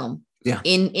whole film. Yeah.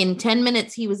 In 10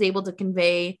 minutes, he was able to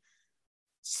convey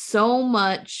so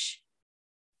much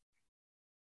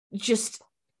just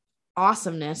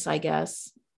awesomeness, I guess,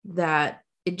 that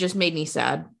it just made me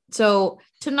sad. So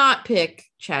to not pick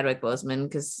Chadwick Boseman,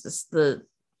 because it's the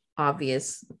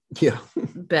obvious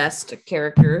best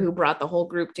character who brought the whole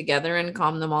group together and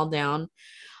calmed them all down,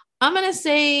 I'm going to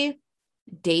say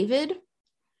David.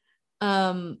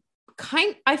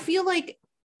 I feel like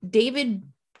David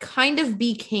kind of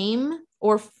became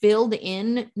or filled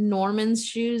in Norman's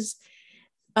shoes,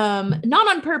 not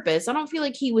on purpose. I don't feel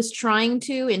like he was trying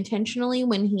to intentionally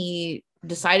when he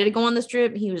decided to go on this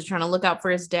trip. He was trying to look out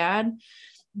for his dad,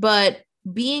 but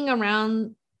being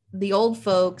around the old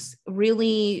folks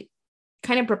really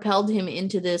kind of propelled him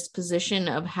into this position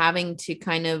of having to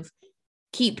kind of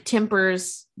keep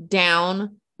tempers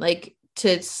down, like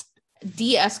to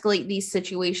de-escalate these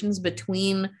situations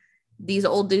between these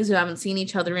old dudes who haven't seen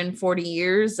each other in 40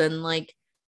 years. And like,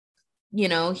 you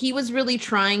know, he was really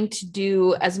trying to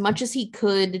do as much as he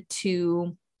could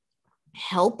to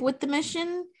help with the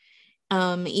mission,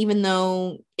 even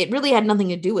though it really had nothing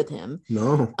to do with him.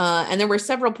 No. And there were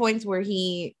several points where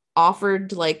he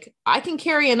offered, like, I can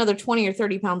carry another 20 or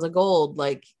 30 pounds of gold.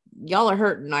 Like, y'all are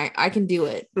hurting. I can do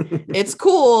it. It's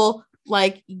cool.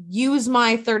 Like, use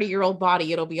my 30-year-old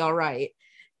body. It'll be all right.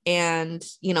 And,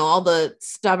 you know, all the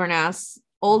stubborn ass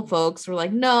old folks were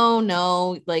like,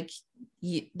 no, like,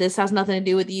 this has nothing to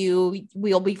do with you.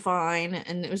 We'll be fine.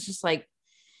 And it was just like,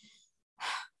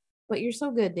 but you're so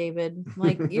good, David.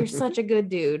 Like, you're such a good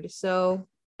dude. So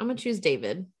I'm going to choose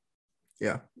David.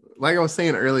 Yeah. Like I was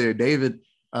saying earlier, David,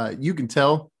 you can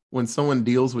tell when someone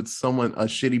deals with a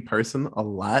shitty person a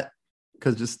lot,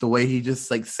 because just the way he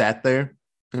just like sat there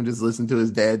and just listened to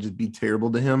his dad just be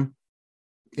terrible to him.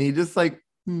 And he just like,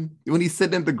 when he's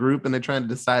sitting in the group and they're trying to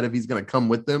decide if he's going to come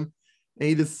with them, and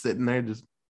he just sitting there just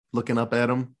looking up at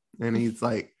him. And he's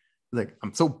like,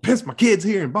 I'm so pissed my kid's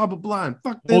here and blah, blah, blah. And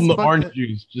fuck this. Holding the fuck orange that.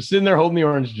 juice. Just sitting there holding the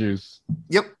orange juice.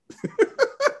 Yep.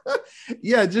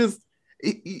 Yeah, just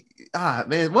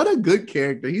man, what a good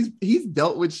character. He's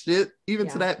dealt with shit even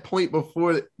to that point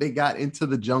before they got into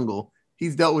the jungle.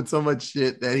 He's dealt with so much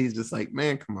shit that he's just like,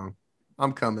 man, come on,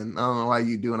 I'm coming. I don't know why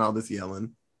you doing all this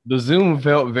yelling. The zoom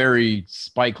felt very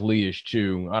Spike Lee-ish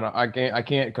too. I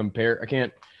can't compare. I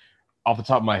can't off the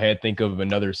top of my head think of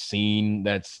another scene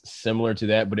that's similar to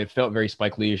that, but it felt very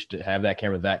Spike Lee-ish to have that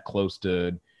camera that close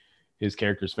to his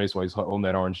character's face while he's holding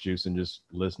that orange juice and just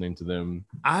listening to them.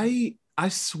 I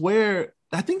swear,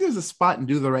 I think there's a spot in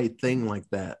Do the Right Thing like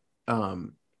that.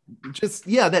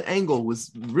 That angle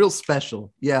was real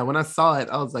special. Yeah, when I saw it,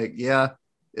 I was like,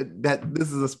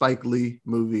 this is a Spike Lee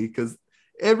movie, because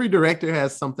every director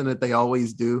has something that they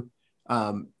always do.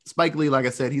 Spike Lee, like I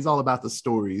said, he's all about the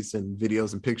stories and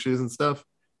videos and pictures and stuff.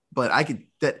 But I could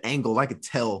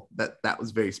tell that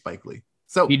was very Spike Lee.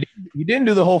 So he didn't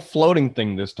do the whole floating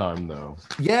thing this time, though.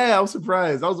 Yeah, I was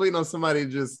surprised. I was waiting on somebody to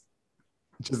just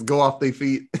go off their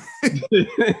feet,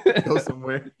 go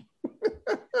somewhere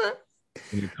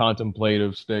in a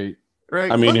contemplative state.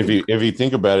 Right. I mean, if you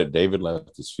think about it, David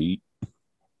left his feet.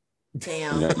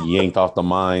 Damn. He yanked off the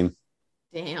mine.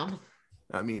 Damn.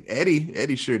 I mean,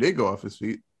 Eddie sure did go off his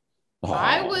feet. Oh.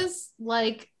 I was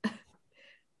like,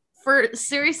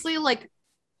 seriously, like,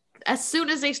 as soon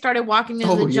as they started walking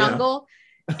into the jungle,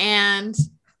 and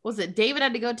was it David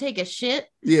had to go take a shit?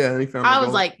 Yeah, and he found. I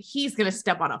was like, he's gonna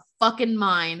step on a fucking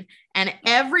mine. And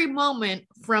every moment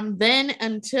from then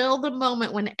until the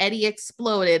moment when Eddie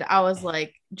exploded, I was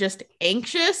like, just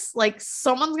anxious, like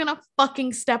someone's gonna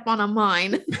fucking step on a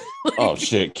mine. Like, oh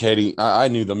shit, Katie! I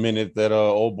knew the minute that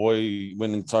old boy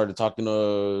went and started talking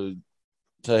to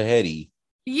Hetty.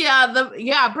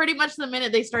 Yeah, pretty much the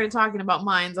minute they started talking about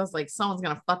mines, I was like, someone's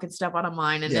gonna fucking step on a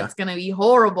mine and it's gonna be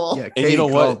horrible. Yeah, and you know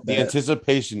what? The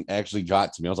anticipation actually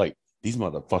got to me. I was like, these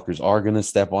motherfuckers are gonna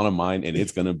step on a mine and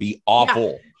it's gonna be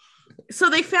awful. Yeah. So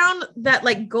they found that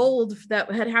like gold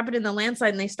that had happened in the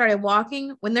landslide, and they started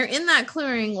walking. When they're in that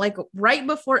clearing, like right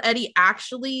before Eddie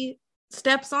actually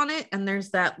steps on it, and there's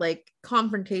that like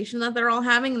confrontation that they're all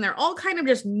having, and they're all kind of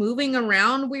just moving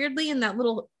around weirdly in that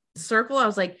little circle. I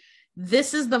was like,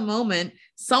 this is the moment.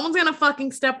 Someone's gonna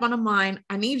fucking step on a mine.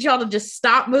 I need y'all to just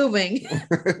stop moving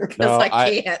because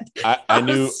I can't. I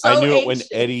knew it when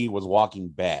Eddie was walking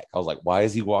back. I was like, why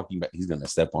is he walking back? He's gonna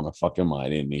step on a fucking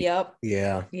mine, isn't he? Yep.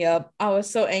 Yeah. Yep. I was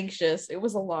so anxious. It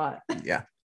was a lot. Yeah.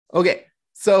 Okay.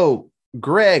 So,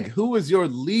 Greg, who was your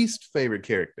least favorite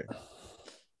character?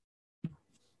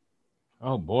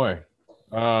 Oh boy.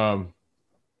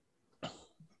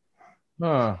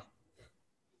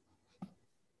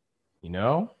 You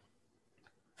know,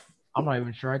 I'm not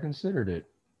even sure I considered it.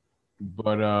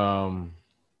 But oh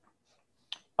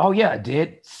yeah, I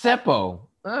did. Seppo.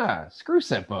 Screw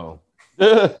Seppo.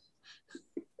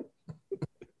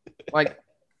 Like,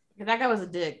 that guy was a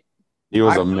dick. He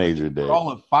was a major dick.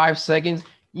 All of 5 seconds.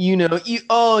 You know,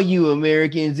 you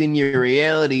Americans in your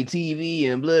reality TV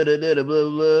and blah blah blah blah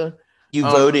blah. You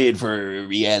voted for a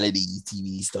reality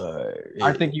TV star.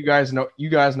 I think you guys know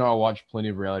I watch plenty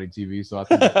of reality TV, so I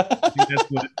think,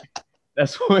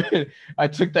 that's what I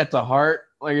took that to heart.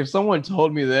 Like, if someone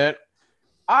told me that,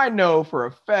 I know for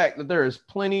a fact that there is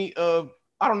plenty of,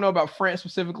 I don't know about France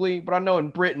specifically, but I know in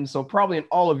Britain, so probably in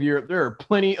all of Europe, there are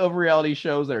plenty of reality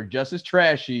shows that are just as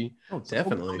trashy. Oh,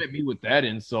 definitely. Don't come at me with that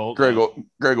insult. Greg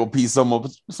will pee someone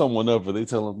up if they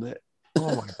tell him that.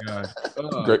 Oh my god.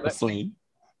 Greg was saying.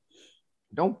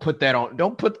 Don't put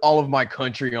all of my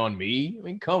country on me. I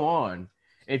mean, come on.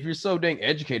 If you're so dang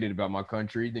educated about my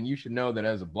country, then you should know that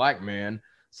as a black man,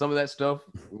 some of that stuff,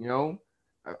 you know,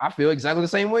 I feel exactly the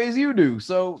same way as you do.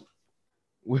 So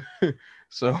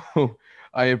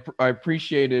I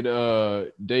appreciated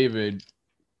David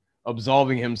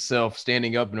absolving himself,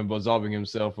 standing up and absolving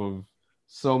himself of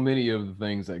so many of the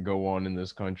things that go on in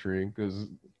this country. Because,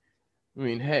 I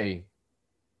mean, hey,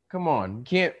 come on.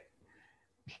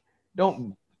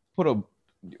 Don't put a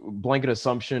blanket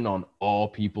assumption on all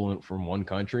people from one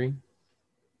country.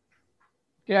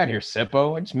 Get out of here,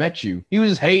 Seppo. I just met you. He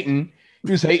was hating.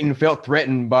 Felt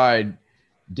threatened by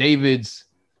David's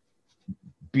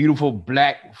beautiful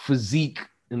black physique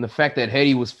and the fact that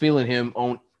Hetty was feeling him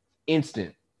on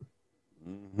instant.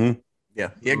 Mm-hmm.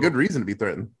 Yeah, he had good reason to be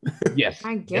threatened. Yes.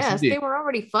 I guess they were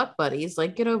already fuck buddies.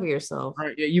 Like, get over yourself.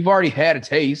 Right. Yeah, you've already had a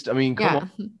taste. I mean, come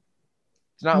on.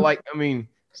 It's not like, I mean,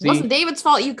 it wasn't David's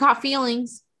fault you caught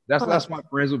feelings. That's why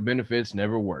friends with benefits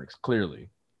never works, clearly.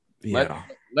 Yeah.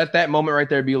 Let that moment right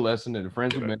there be a lesson that the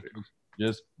friends with benefits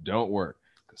just don't work.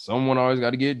 Because someone always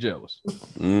got to get jealous.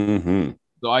 Mm-hmm.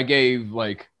 So I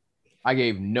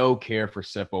gave no care for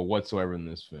Seppo whatsoever in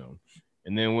this film.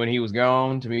 And then when he was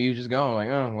gone, to me, he was just gone. Like,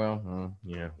 oh, well,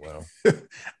 yeah, well.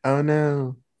 Oh,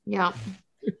 no. Yeah.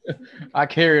 I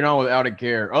carried on without a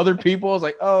care. Other people, I was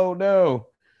like, oh, no.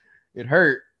 It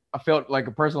hurt. I felt like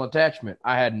a personal attachment.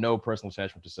 I had no personal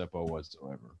attachment to Seppo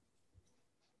whatsoever.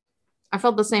 I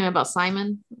felt the same about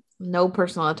Simon. No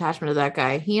personal attachment to that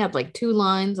guy. He had like 2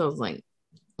 lines. I was like,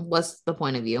 what's the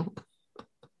point of you?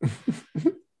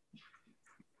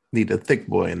 Need a thick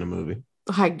boy in the movie.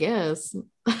 I guess.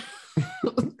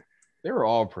 They were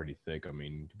all pretty thick. I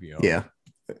mean, to be honest.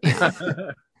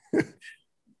 Yeah.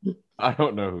 I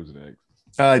don't know who's next.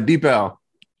 Deep Al.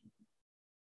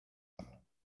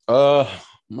 I'm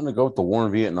gonna go with the war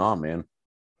in Vietnam, man.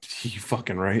 You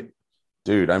fucking right,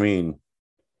 dude. I mean,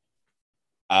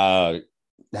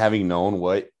 having known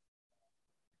what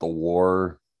the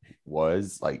war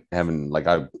was like, I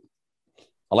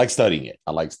like studying it.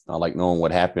 I like knowing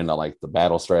what happened. I like the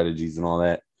battle strategies and all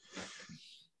that.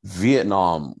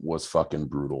 Vietnam was fucking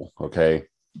brutal. Okay,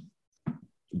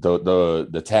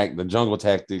 the jungle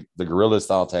tactic, the guerrilla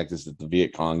style tactics that the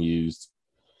Viet Cong used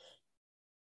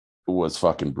was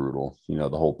fucking brutal. You know,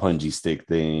 the whole punji stick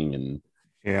thing and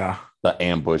the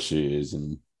ambushes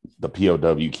and the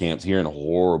POW camps. Hearing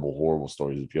horrible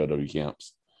stories of POW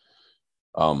camps.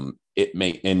 It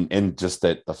may and just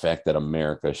that the fact that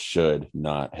America should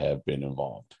not have been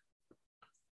involved.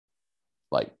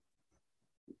 Like,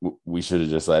 we should have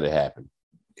just let it happen.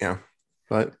 Yeah,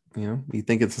 but you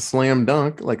think it's a slam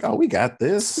dunk? Like, oh, we got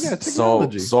this. We got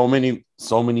technology. So many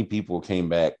people came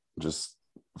back just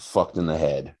fucked in the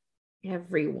head.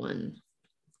 Everyone.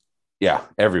 Yeah,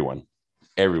 everyone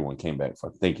came back.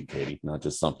 Thank you, Katie. Not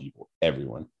just some people.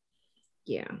 Everyone.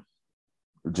 Yeah.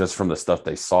 Just from the stuff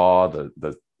they saw,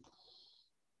 the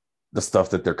stuff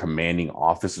that their commanding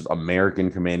officers,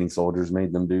 American commanding soldiers,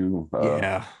 made them do.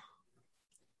 Yeah.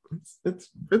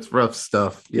 It's rough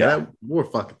stuff. Yeah, that war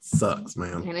fucking sucks,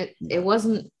 man. And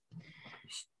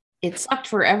it sucked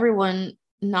for everyone,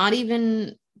 not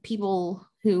even people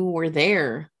who were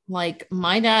there. Like,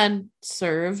 my dad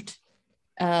served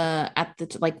was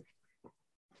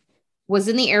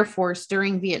in the Air Force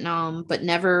during Vietnam, but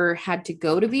never had to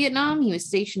go to Vietnam. He was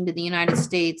stationed in the United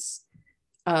States,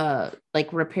 he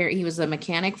was a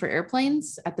mechanic for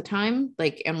airplanes at the time,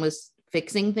 and was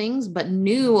fixing things, but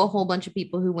knew a whole bunch of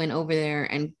people who went over there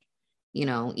and,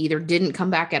 either didn't come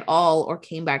back at all or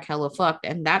came back hella fucked.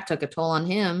 And that took a toll on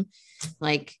him.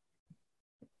 Like,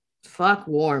 fuck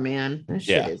war, man. That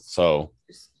shit is so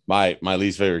my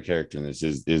least favorite character in this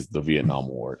is the Vietnam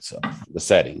War itself, the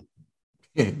setting.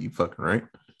 Yeah, you fucking right.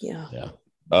 Yeah.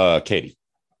 Katie.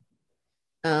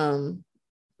 The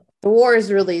war is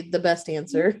really the best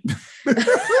answer.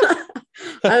 I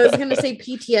was gonna say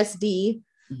PTSD,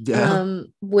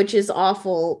 which is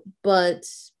awful, but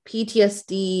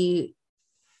PTSD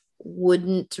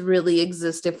wouldn't really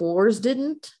exist if wars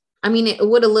didn't. I mean, it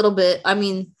would a little bit. I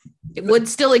mean, it would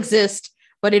still exist,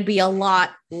 but it'd be a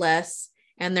lot less.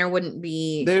 And there wouldn't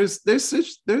be. There's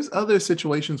other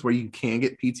situations where you can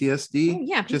get PTSD.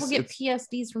 Yeah, people get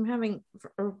PSD from having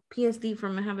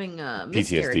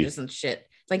miscarriages and shit.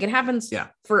 Like, it happens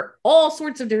for all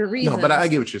sorts of different reasons. No, but I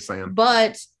get what you're saying.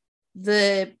 But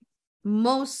the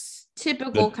most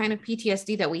typical kind of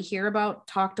PTSD that we hear about,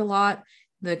 talked a lot,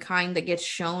 the kind that gets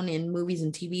shown in movies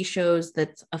and TV shows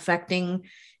that's affecting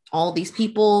all these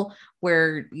people,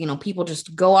 where, people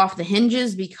just go off the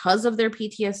hinges because of their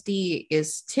PTSD,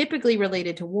 is typically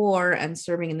related to war and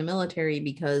serving in the military,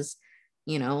 because,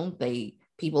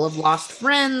 people have lost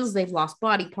friends, they've lost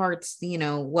body parts,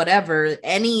 whatever.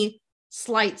 Any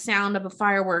slight sound of a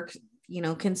firework,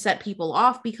 can set people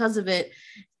off because of it.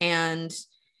 And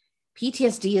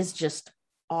PTSD is just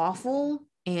awful.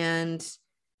 And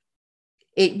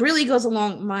it really goes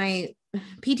along, my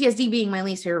PTSD being my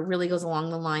least favorite, really goes along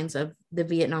the lines of the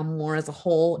Vietnam War as a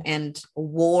whole, and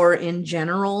war in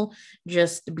general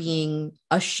just being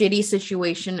a shitty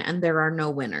situation and there are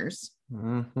no winners.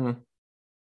 Mm-hmm.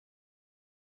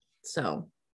 So,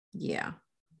 yeah.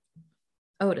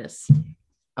 Otis.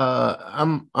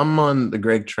 I'm on the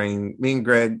Greg train. Me and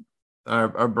Greg,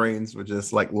 our brains were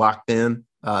just like locked in.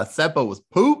 Seppo was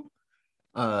poop.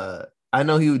 I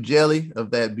know he was jelly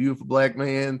of that beautiful black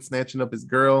man snatching up his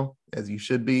girl, as you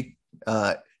should be.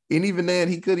 And even then,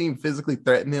 he couldn't even physically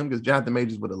threaten him because Jonathan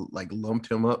Majors would have like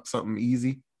lumped him up something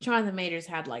easy. Jonathan Majors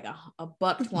had like a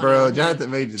buck 20. Bro,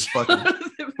 Jonathan Majors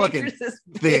fucking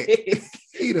thick.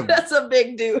 That's a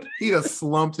big dude. He'd have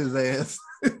slumped his ass.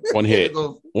 One hit.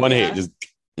 Just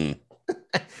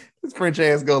his French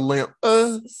ass go limp.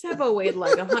 Sebo weighed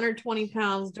like 120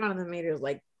 pounds. Jonathan Majors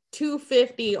like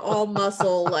 250, all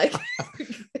muscle. Like,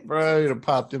 bro, he'd have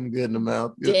popped him good in the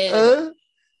mouth. Dead.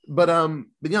 But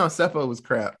Seppo was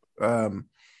crap.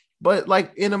 But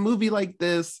like in a movie like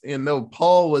this, and no,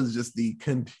 Paul was just the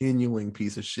continuing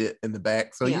piece of shit in the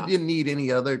back. So you didn't need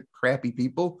any other crappy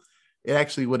people. It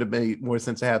actually would have made more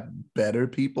sense to have better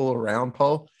people around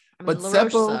Paul. I mean, but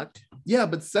Seppo sucked. Yeah,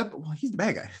 but Seppo, well, he's the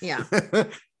bad guy. Yeah.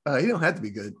 He don't have to be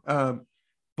good.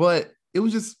 But it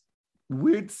was just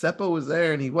weird. Seppo was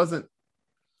there and he wasn't,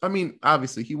 I mean,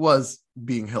 obviously he was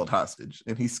being held hostage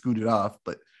and he scooted off,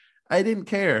 but I didn't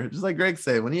care. Just like Greg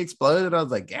said, when he exploded, I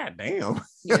was like, God damn.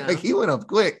 Yeah. Like he went up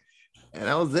quick. And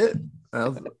that was it. I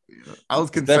was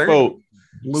concerned. Seppo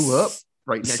blew up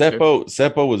right next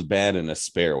Seppo was bad in a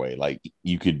spare way. Like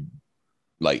you could,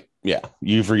 like, yeah,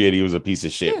 you forget he was a piece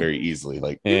of shit very easily.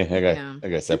 Like, I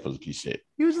guess Seppo's a piece of shit.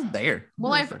 He was just there.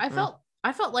 Well, I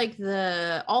felt like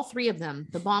all three of them,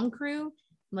 the bomb crew,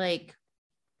 like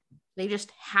they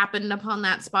just happened upon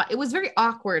that spot. It was very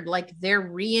awkward, like their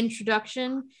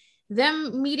reintroduction.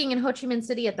 Them meeting in Ho Chi Minh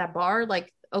City at that bar,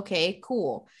 like, okay,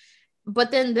 cool.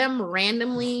 But then them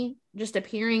randomly just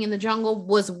appearing in the jungle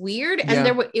was weird.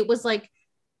 And it was like,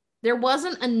 there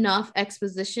wasn't enough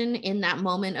exposition in that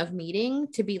moment of meeting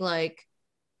to be like,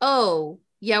 oh,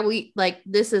 yeah, we like,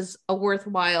 this is a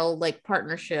worthwhile like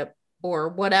partnership or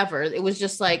whatever. It was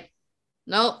just like,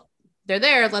 nope. They're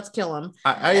there. Let's kill them.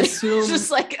 I assume it's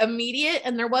just like immediate,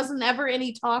 and there wasn't ever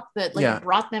any talk that like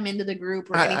brought them into the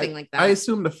group or anything like that. I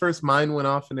assume the first mine went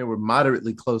off, and they were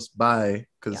moderately close by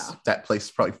because that place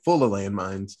is probably full of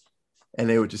landmines, and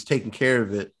they were just taking care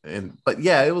of it. But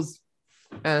it was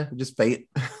just fate.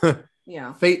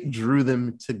 Fate drew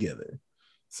them together.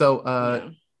 So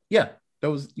that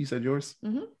was, you said yours.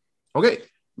 Mm-hmm. Okay,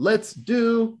 let's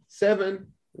do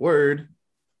 7-word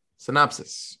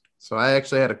synopsis. So I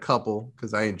actually had a couple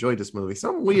because I enjoyed this movie.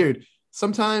 Something weird.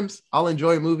 Sometimes I'll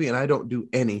enjoy a movie and I don't do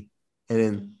any. And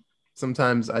then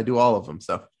sometimes I do all of them.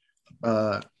 So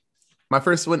my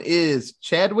first one is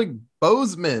Chadwick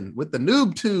Boseman with the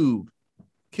Noob Tube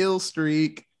kill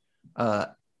streak.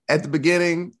 At the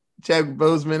beginning, Chadwick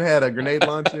Boseman had a grenade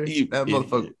launcher. That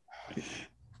motherfucker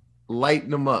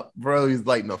lighting him up. Bro, he's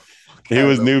lighting the fuck He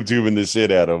was Noob Tubing the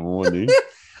shit out of him, wasn't he?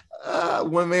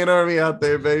 One man army out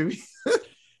there, baby.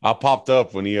 I popped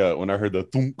up when I heard the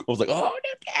thunk. I was like, oh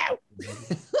no.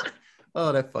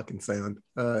 Oh, that fucking sound.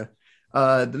 The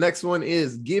next one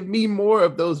is give me more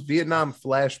of those Vietnam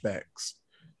flashbacks.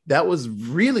 That was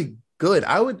really good.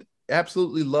 I would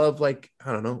absolutely love, like,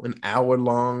 I don't know, an hour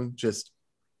long. Just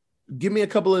give me a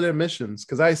couple of their missions,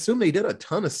 because I assume they did a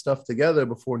ton of stuff together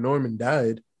before Norman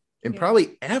died, and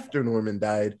probably after Norman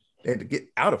died, they had to get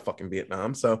out of fucking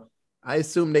Vietnam. So I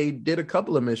assume they did a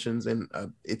couple of missions, and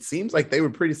it seems like they were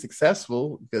pretty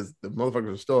successful because the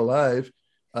motherfuckers are still alive.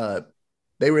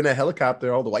 They were in a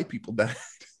helicopter. All the white people died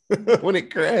when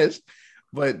it crashed,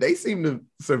 but they seem to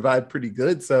survive pretty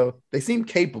good. So they seem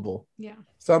capable. Yeah.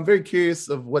 So I'm very curious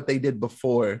of what they did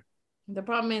before. The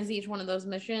problem is each one of those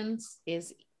missions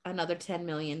is another $10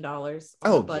 million on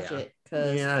the budget.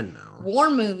 Because I know. War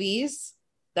movies,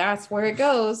 that's where it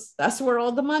goes. That's where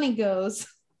all the money goes.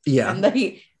 Yeah. And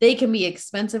they can be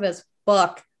expensive as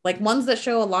fuck. Like ones that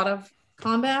show a lot of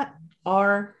combat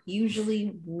are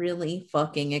usually really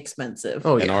fucking expensive.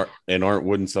 Oh, yeah. And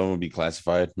wouldn't some be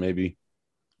classified maybe?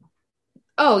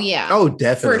 Oh, yeah. Oh,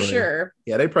 definitely. For sure.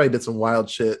 Yeah, they probably did some wild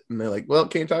shit and they're like, well,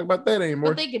 can't talk about that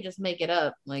anymore. But they could just make it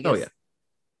up. Like, oh, yeah.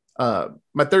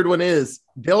 My third one is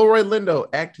Delroy Lindo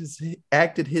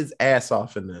acted his ass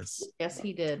off in this. Yes,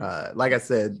 he did. Like I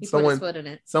said, he put his foot in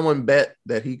it. Someone bet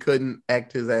that he couldn't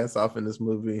act his ass off in this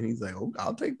movie, and he's like, "Oh,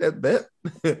 I'll take that bet."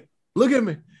 Look at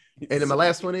me. And then my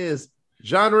last one is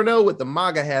Jean Reno with the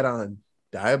MAGA hat on.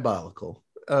 Diabolical.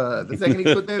 The second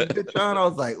he put that bitch on, I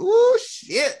was like, "Ooh,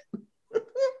 shit!"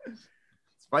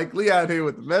 Spike Lee out here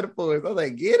with the metaphors. I was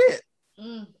like, "Get it."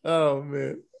 Oh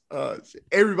man. Shit.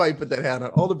 Everybody put that hat on.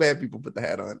 All the bad people put the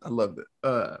hat on. I loved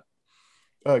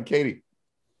it. Katie.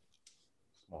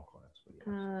 Small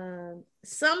class.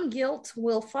 Some guilt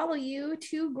will follow you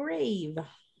to grave.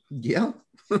 Yeah.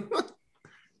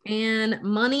 And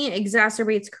money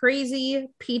exacerbates crazy.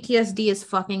 PTSD is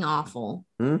fucking awful.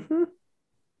 Mm-hmm.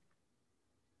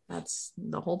 That's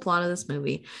the whole plot of this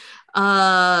movie.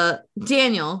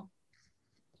 Daniel.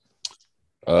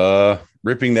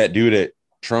 Ripping that dude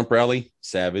Trump rally,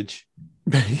 savage.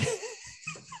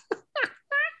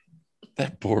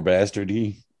 That poor bastard.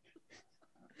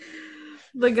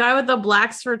 The guy with the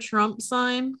Blacks for Trump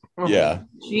sign. Yeah.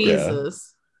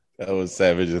 Jesus. Yeah. That was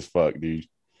savage as fuck, dude.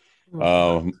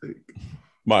 My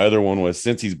other one was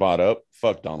since he's bought up,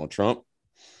 fuck Donald Trump.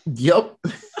 Yep.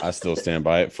 I still stand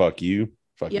by it. Fuck you.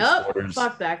 Fuck yep.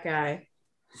 Fuck that guy.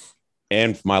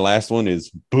 And my last one is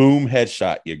boom,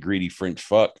 headshot, you greedy French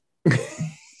fuck.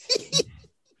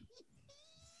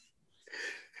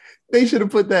 They should have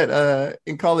put that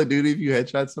in Call of Duty. If you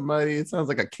headshot somebody, it sounds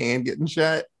like a can getting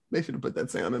shot. They should have put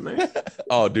that sound in there.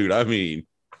 Oh, dude, I mean,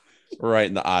 right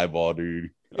in the eyeball,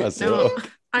 dude.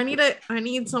 I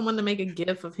need someone to make a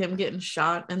gif of him getting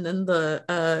shot and then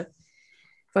the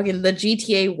fucking the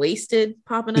GTA wasted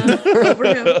popping up over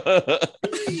him.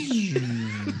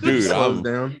 Dude,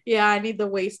 down. Yeah, I need the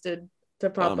wasted to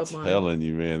pop up. I'm telling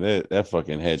you, man, that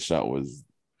fucking headshot was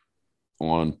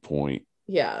on point.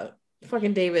 Yeah,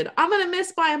 fucking David. I'm gonna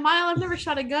miss by a mile. I've never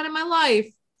shot a gun in my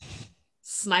life.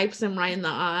 Snipes him right in the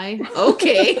eye.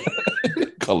 Okay.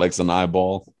 Collects an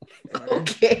eyeball.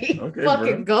 Okay.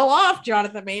 Fucking go off,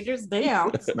 Jonathan Majors.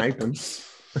 Damn. Snipe him.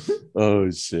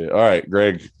 Oh shit. All right,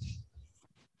 Greg.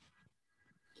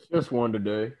 Just one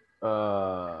today.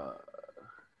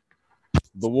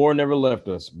 The war never left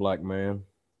us, black man.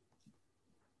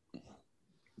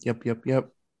 Yep.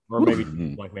 Or maybe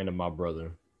black man and my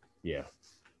brother. Yeah.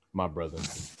 My brother.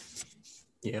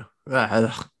 Yeah.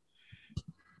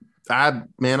 I'm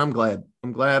glad.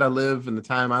 I'm glad I live in the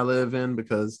time I live in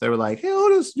because they were like, hey,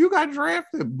 Otis, you got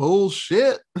drafted.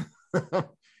 Bullshit.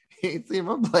 Ain't seen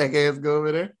my black ass go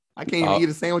over there. I can't even eat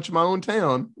a sandwich in my own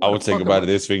town. I would say goodbye to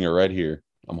this finger right here.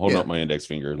 I'm holding up my index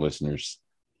finger, listeners.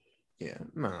 Yeah,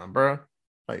 nah, bro.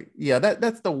 Like, yeah,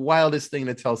 that's the wildest thing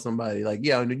to tell somebody. Like,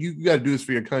 yeah, you got to do this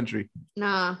for your country.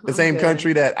 Nah, the same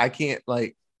country that I can't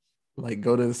like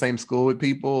go to the same school with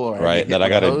people, or right? That I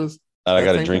got to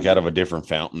drink out of a different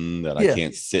fountain. That I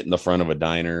can't sit in the front of a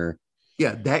diner.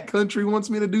 Yeah, that country wants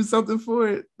me to do something for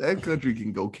it. That country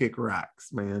can go kick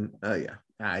rocks, man. Yeah,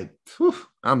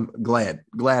 I'm glad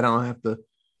I don't have to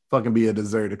fucking be a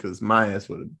deserter because my ass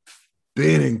would have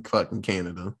been in fucking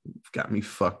Canada. Got me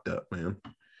fucked up, man.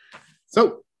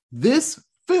 So this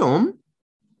film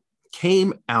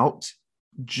came out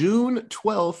June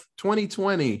 12th,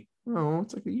 2020. Oh,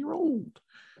 it's like a year old.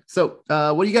 So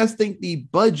what do you guys think the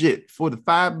budget for the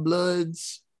Five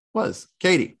Bloods was?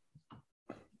 Katie?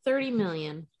 30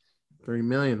 million. 30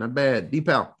 million, not bad.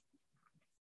 D-Pal?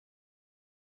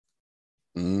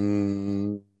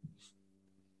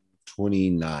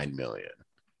 29 million.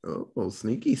 Oh,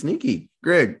 sneaky.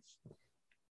 Greg?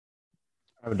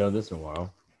 I haven't done this in a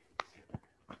while.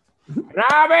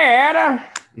 Not bad.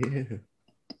 Yeah.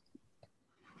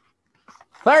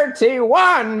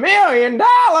 $31 million.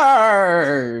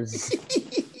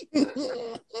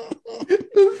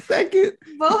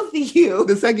 Both of you.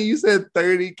 The second you said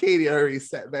 30, Katie already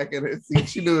sat back in her seat.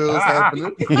 She knew it was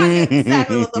happening.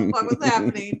 Exactly what the fuck was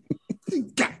happening.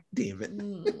 God damn it.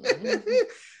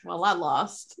 Well, I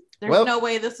lost. There's no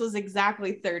way this was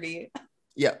exactly 30.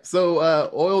 Yeah. So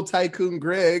oil tycoon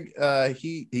Greg,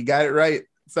 he got it right.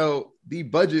 So the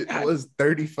budget was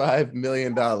 $35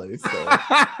 million. So.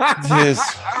 This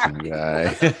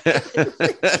guy.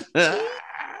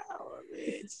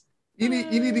 You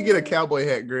need to get a cowboy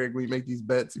hat, Greg, when you make these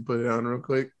bets. You put it on real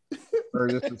quick. Or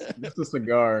just a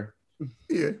cigar.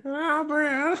 Yeah.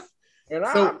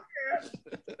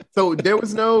 So there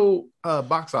was no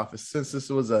box office since this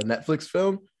was a Netflix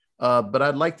film. But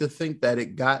I'd like to think that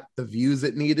it got the views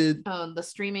it needed. Oh, the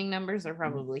streaming numbers are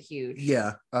probably huge.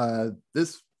 Yeah.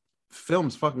 This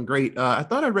film's fucking great. I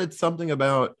thought I read something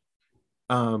about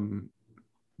the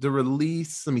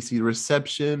release. Let me see, the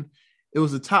reception. It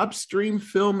was a top stream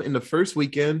film in the first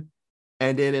weekend,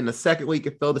 and then in the second week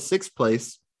it fell to 6th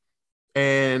place.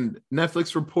 And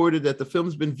Netflix reported that the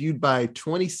film's been viewed by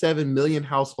 27 million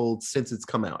households since it's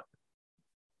come out.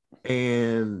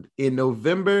 And in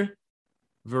November,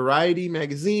 Variety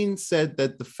magazine said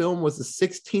that the film was the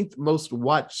 16th most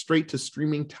watched straight to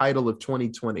streaming title of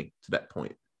 2020 to that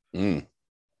point. And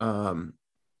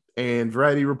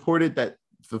Variety reported that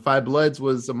The Five Bloods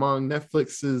was among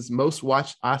Netflix's most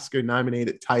watched Oscar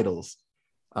nominated titles.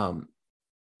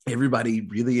 Everybody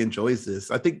really enjoys this.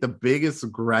 I think the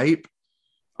biggest gripe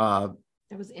that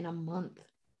was in a month.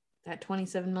 That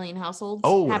 27 million households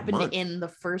happened in the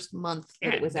first month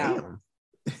that it was out.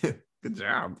 Good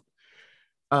job.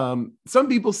 Some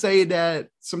people say that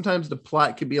sometimes the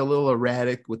plot can be a little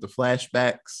erratic with the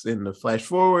flashbacks and the flash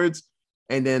forwards.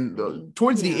 And then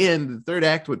towards the end, the third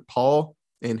act with Paul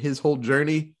and his whole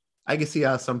journey, I can see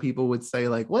how some people would say,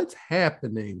 like, what's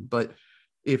happening? But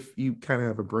if you kind of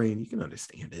have a brain, you can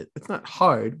understand it. It's not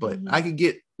hard, but I could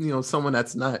get, someone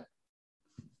that's not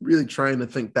really trying to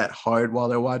think that hard while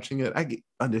they're watching it. I can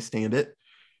understand it.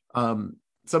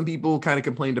 Some people kind of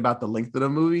complained about the length of the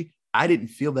movie. I didn't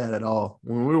feel that at all.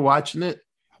 When we were watching it,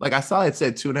 like I saw it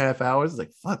said 2.5 hours. I was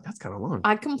like, fuck, that's kind of long.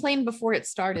 I complained before it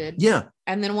started. Yeah.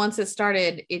 And then once it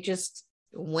started, it just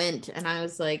went. And I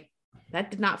was like,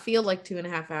 that did not feel like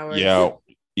 2.5 hours. Yeah.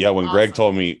 Yeah. When awesome. Greg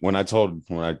told me, when I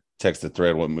texted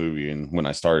Thread what movie, and when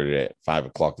I started at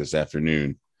 5:00 this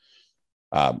afternoon,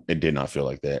 it did not feel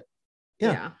like that.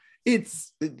 Yeah.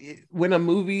 It's when a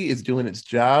movie is doing its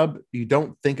job, you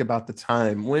don't think about the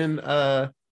time. When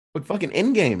fucking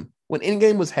Endgame, when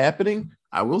Endgame was happening,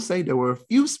 I will say there were a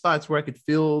few spots where I could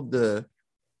feel the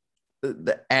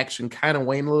action kind of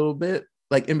wane a little bit,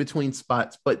 like in between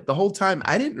spots. But the whole time,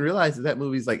 I didn't realize that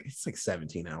movie's it's like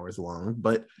 17 hours long.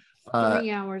 But 3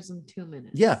 hours and 2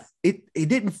 minutes. Yeah, it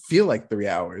didn't feel like 3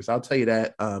 hours. I'll tell you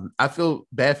that. I feel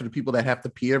bad for the people that have to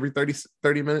pee every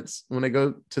 30 minutes when they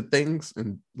go to things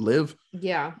and live.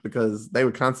 Yeah, because they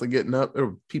were constantly getting up. There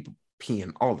were people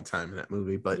peeing all the time in that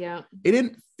movie, but yeah, it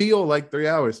didn't feel like 3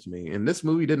 hours to me. And this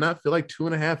movie did not feel like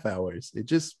 2.5 hours. It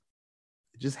just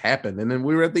happened. And then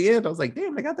we were at the end. I was like,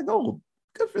 damn, they got the gold.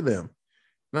 Good for them.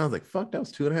 And I was like, fuck, that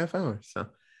was 2.5 hours. So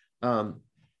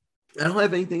I don't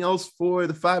have anything else for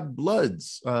the Five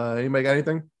Bloods. Anybody got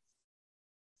anything?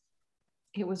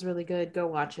 It was really good. Go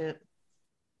watch it.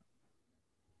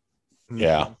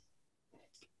 Yeah.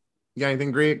 You got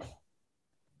anything, Greg?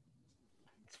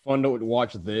 It's fun to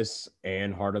watch this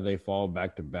and Harder They Fall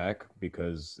back to back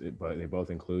because they both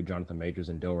include Jonathan Majors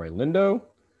and Delroy Lindo.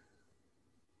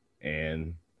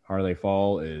 And Harder They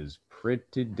Fall is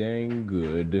pretty dang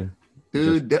good.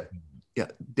 Dude, yeah,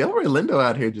 Delroy Lindo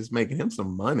out here just making him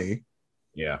some money.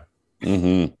 Yeah.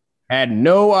 Mm-hmm. Had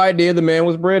no idea the man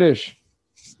was British.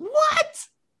 What?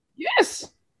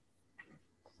 Yes.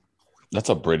 That's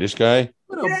a British guy?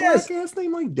 What a black ass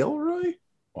name like Delroy?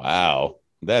 Wow.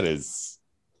 That just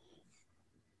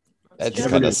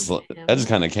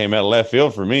kind of came out of left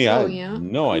field for me. I had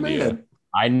no idea.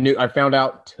 Man. I found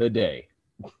out today.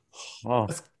 Oh.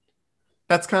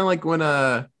 That's kind of like when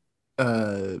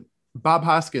Bob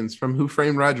Hoskins from Who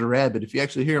Framed Roger Rabbit. If you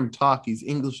actually hear him talk, he's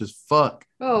English as fuck.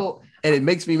 Oh, and it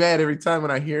makes me mad every time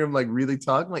when I hear him like really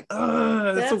talk. I'm like,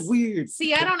 that's so weird.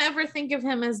 See, I don't ever think of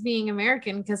him as being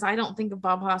American because I don't think of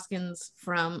Bob Hoskins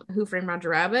from Who Framed Roger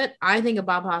Rabbit. I think of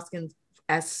Bob Hoskins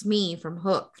as Smee from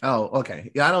Hook. Oh,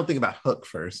 okay. Yeah, I don't think about Hook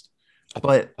first,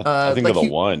 but I think of the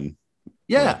one.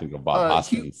 Yeah, I think of Bob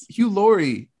Hoskins. Hugh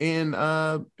Laurie in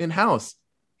House.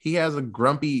 He has a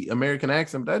grumpy American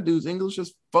accent, but that dude's English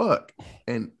as fuck.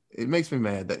 And it makes me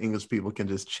mad that English people can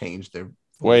just change their...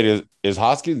 Wait, is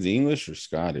Hoskins English or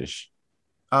Scottish?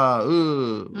 I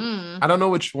don't know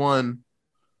which one,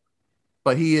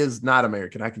 but he is not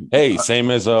American. Same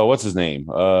as, what's his name?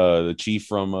 The chief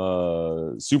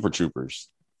from Super Troopers.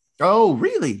 Oh,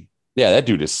 really? Yeah, that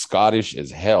dude is Scottish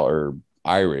as hell, or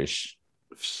Irish.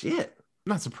 Shit.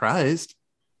 I'm not surprised.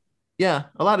 Yeah,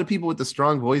 a lot of people with the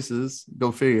strong voices,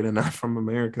 go figure, they're not from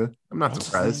America. I'm not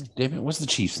surprised. Damn it, what's the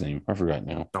chief's name? I forgot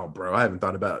now. Oh, bro, I haven't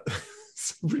thought about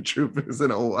Super Troopers in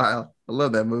a while. I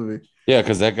love that movie. Yeah,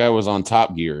 because that guy was on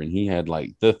Top Gear, and he had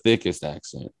like the thickest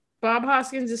accent. Bob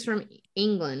Hoskins is from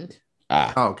England.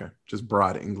 Oh, okay. Just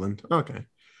broad England. Okay.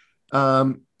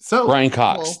 So Brian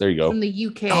Cox, there you go. From the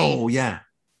UK. Oh, yeah.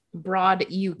 Broad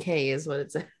UK is what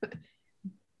it's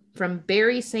from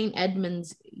Bury St.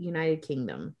 Edmunds, United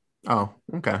Kingdom. Oh,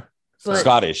 okay. But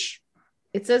Scottish.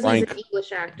 It says he's an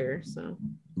English actor, so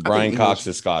Brian Cox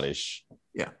is Scottish.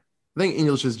 Yeah. I think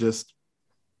English is just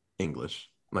English.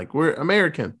 Like we're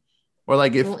American. Or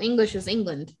like if English is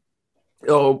England.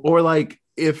 Oh, or like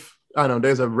if I don't know,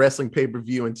 there's a wrestling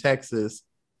pay-per-view in Texas.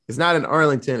 It's not in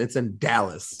Arlington, it's in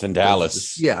Dallas. It's in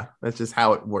Dallas. That's just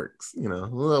how it works.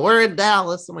 We're in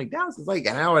Dallas. I'm like, Dallas is like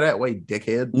an hour that way,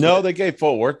 dickhead. No, they gave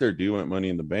Fort Worth their due at Money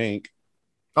in the Bank.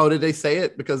 Oh, did they say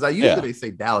it? Because I usually they say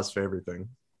Dallas for everything.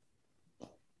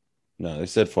 No, they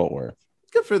said Fort Worth.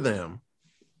 Good for them.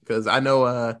 Because I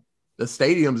know the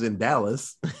stadium's in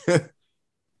Dallas. For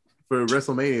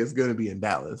WrestleMania, it's going to be in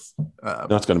Dallas. No,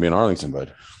 it's going to be in Arlington,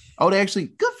 bud. Oh, they actually,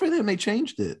 good for them. They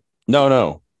changed it.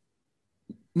 No.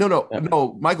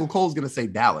 Michael Cole's going to say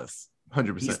Dallas.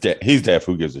 100%. He's deaf.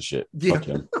 Who gives a shit? Yeah. Fuck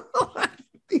him.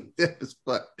 He's deaf as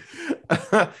fuck.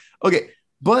 Okay.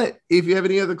 But if you have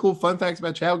any other cool fun facts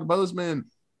about Chadwick Boseman,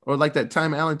 or like that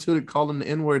time Alan Tudyk called him the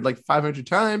N-word like 500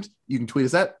 times, you can tweet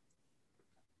us at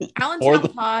Alan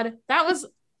Tudyk Pod. That was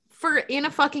in a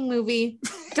fucking movie.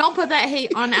 Don't put that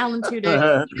hate on Alan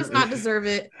Tudyk. He does not deserve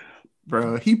it.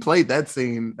 Bro, he played that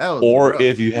scene. That was or rough.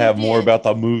 if you have more about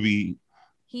the movie,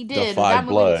 he did. The Five That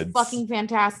movie was Bloods. fucking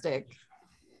fantastic.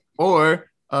 Or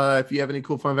if you have any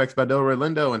cool fun facts about Delroy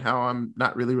Lindo and how I'm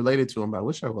not really related to him, I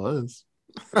wish I was.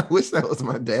 I wish that was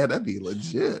my dad. That'd be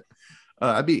legit.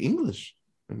 I'd be English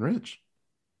and rich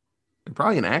and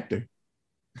probably an actor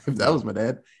if that was my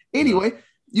dad. Anyway,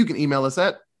 you can email us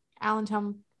at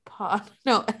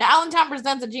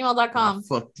AllentownPresents@gmail.com.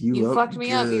 Fucked you You up. fucked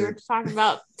me up. You good. were talking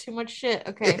about too much shit.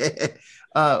 Okay.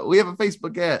 We have a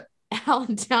Facebook at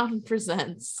Allentown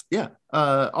Presents. Yeah.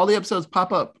 All the episodes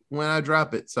pop up when I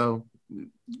drop it. So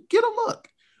get a look.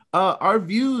 Our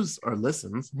views or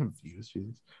listens,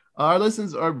 our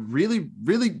listens are really,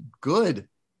 really good.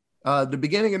 The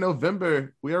beginning of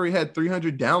November, we already had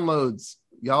 300 downloads.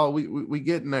 Y'all, we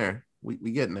getting there.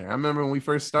 We getting there. I remember when we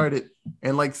first started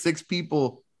and like 6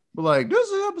 people were like,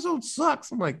 this episode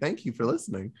sucks. I'm like, thank you for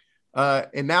listening.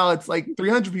 And now it's like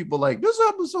 300 people like, this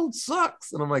episode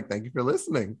sucks. And I'm like, thank you for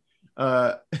listening.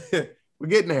 We're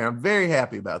getting there. I'm very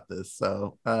happy about this.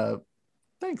 So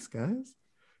thanks, guys.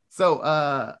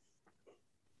 So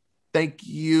thank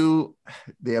you.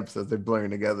 The episodes are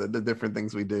blurring together, the different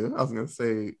things we do. I was gonna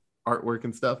say artwork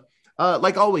and stuff.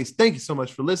 Like always, thank you so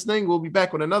much for listening. We'll be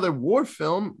back with another war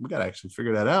film. We gotta actually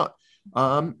figure that out.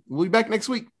 We'll be back next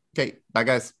week. Okay, bye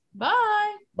guys.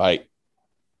 Bye. Bye.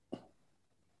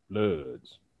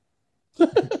 Bloods.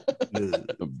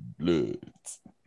 Blood.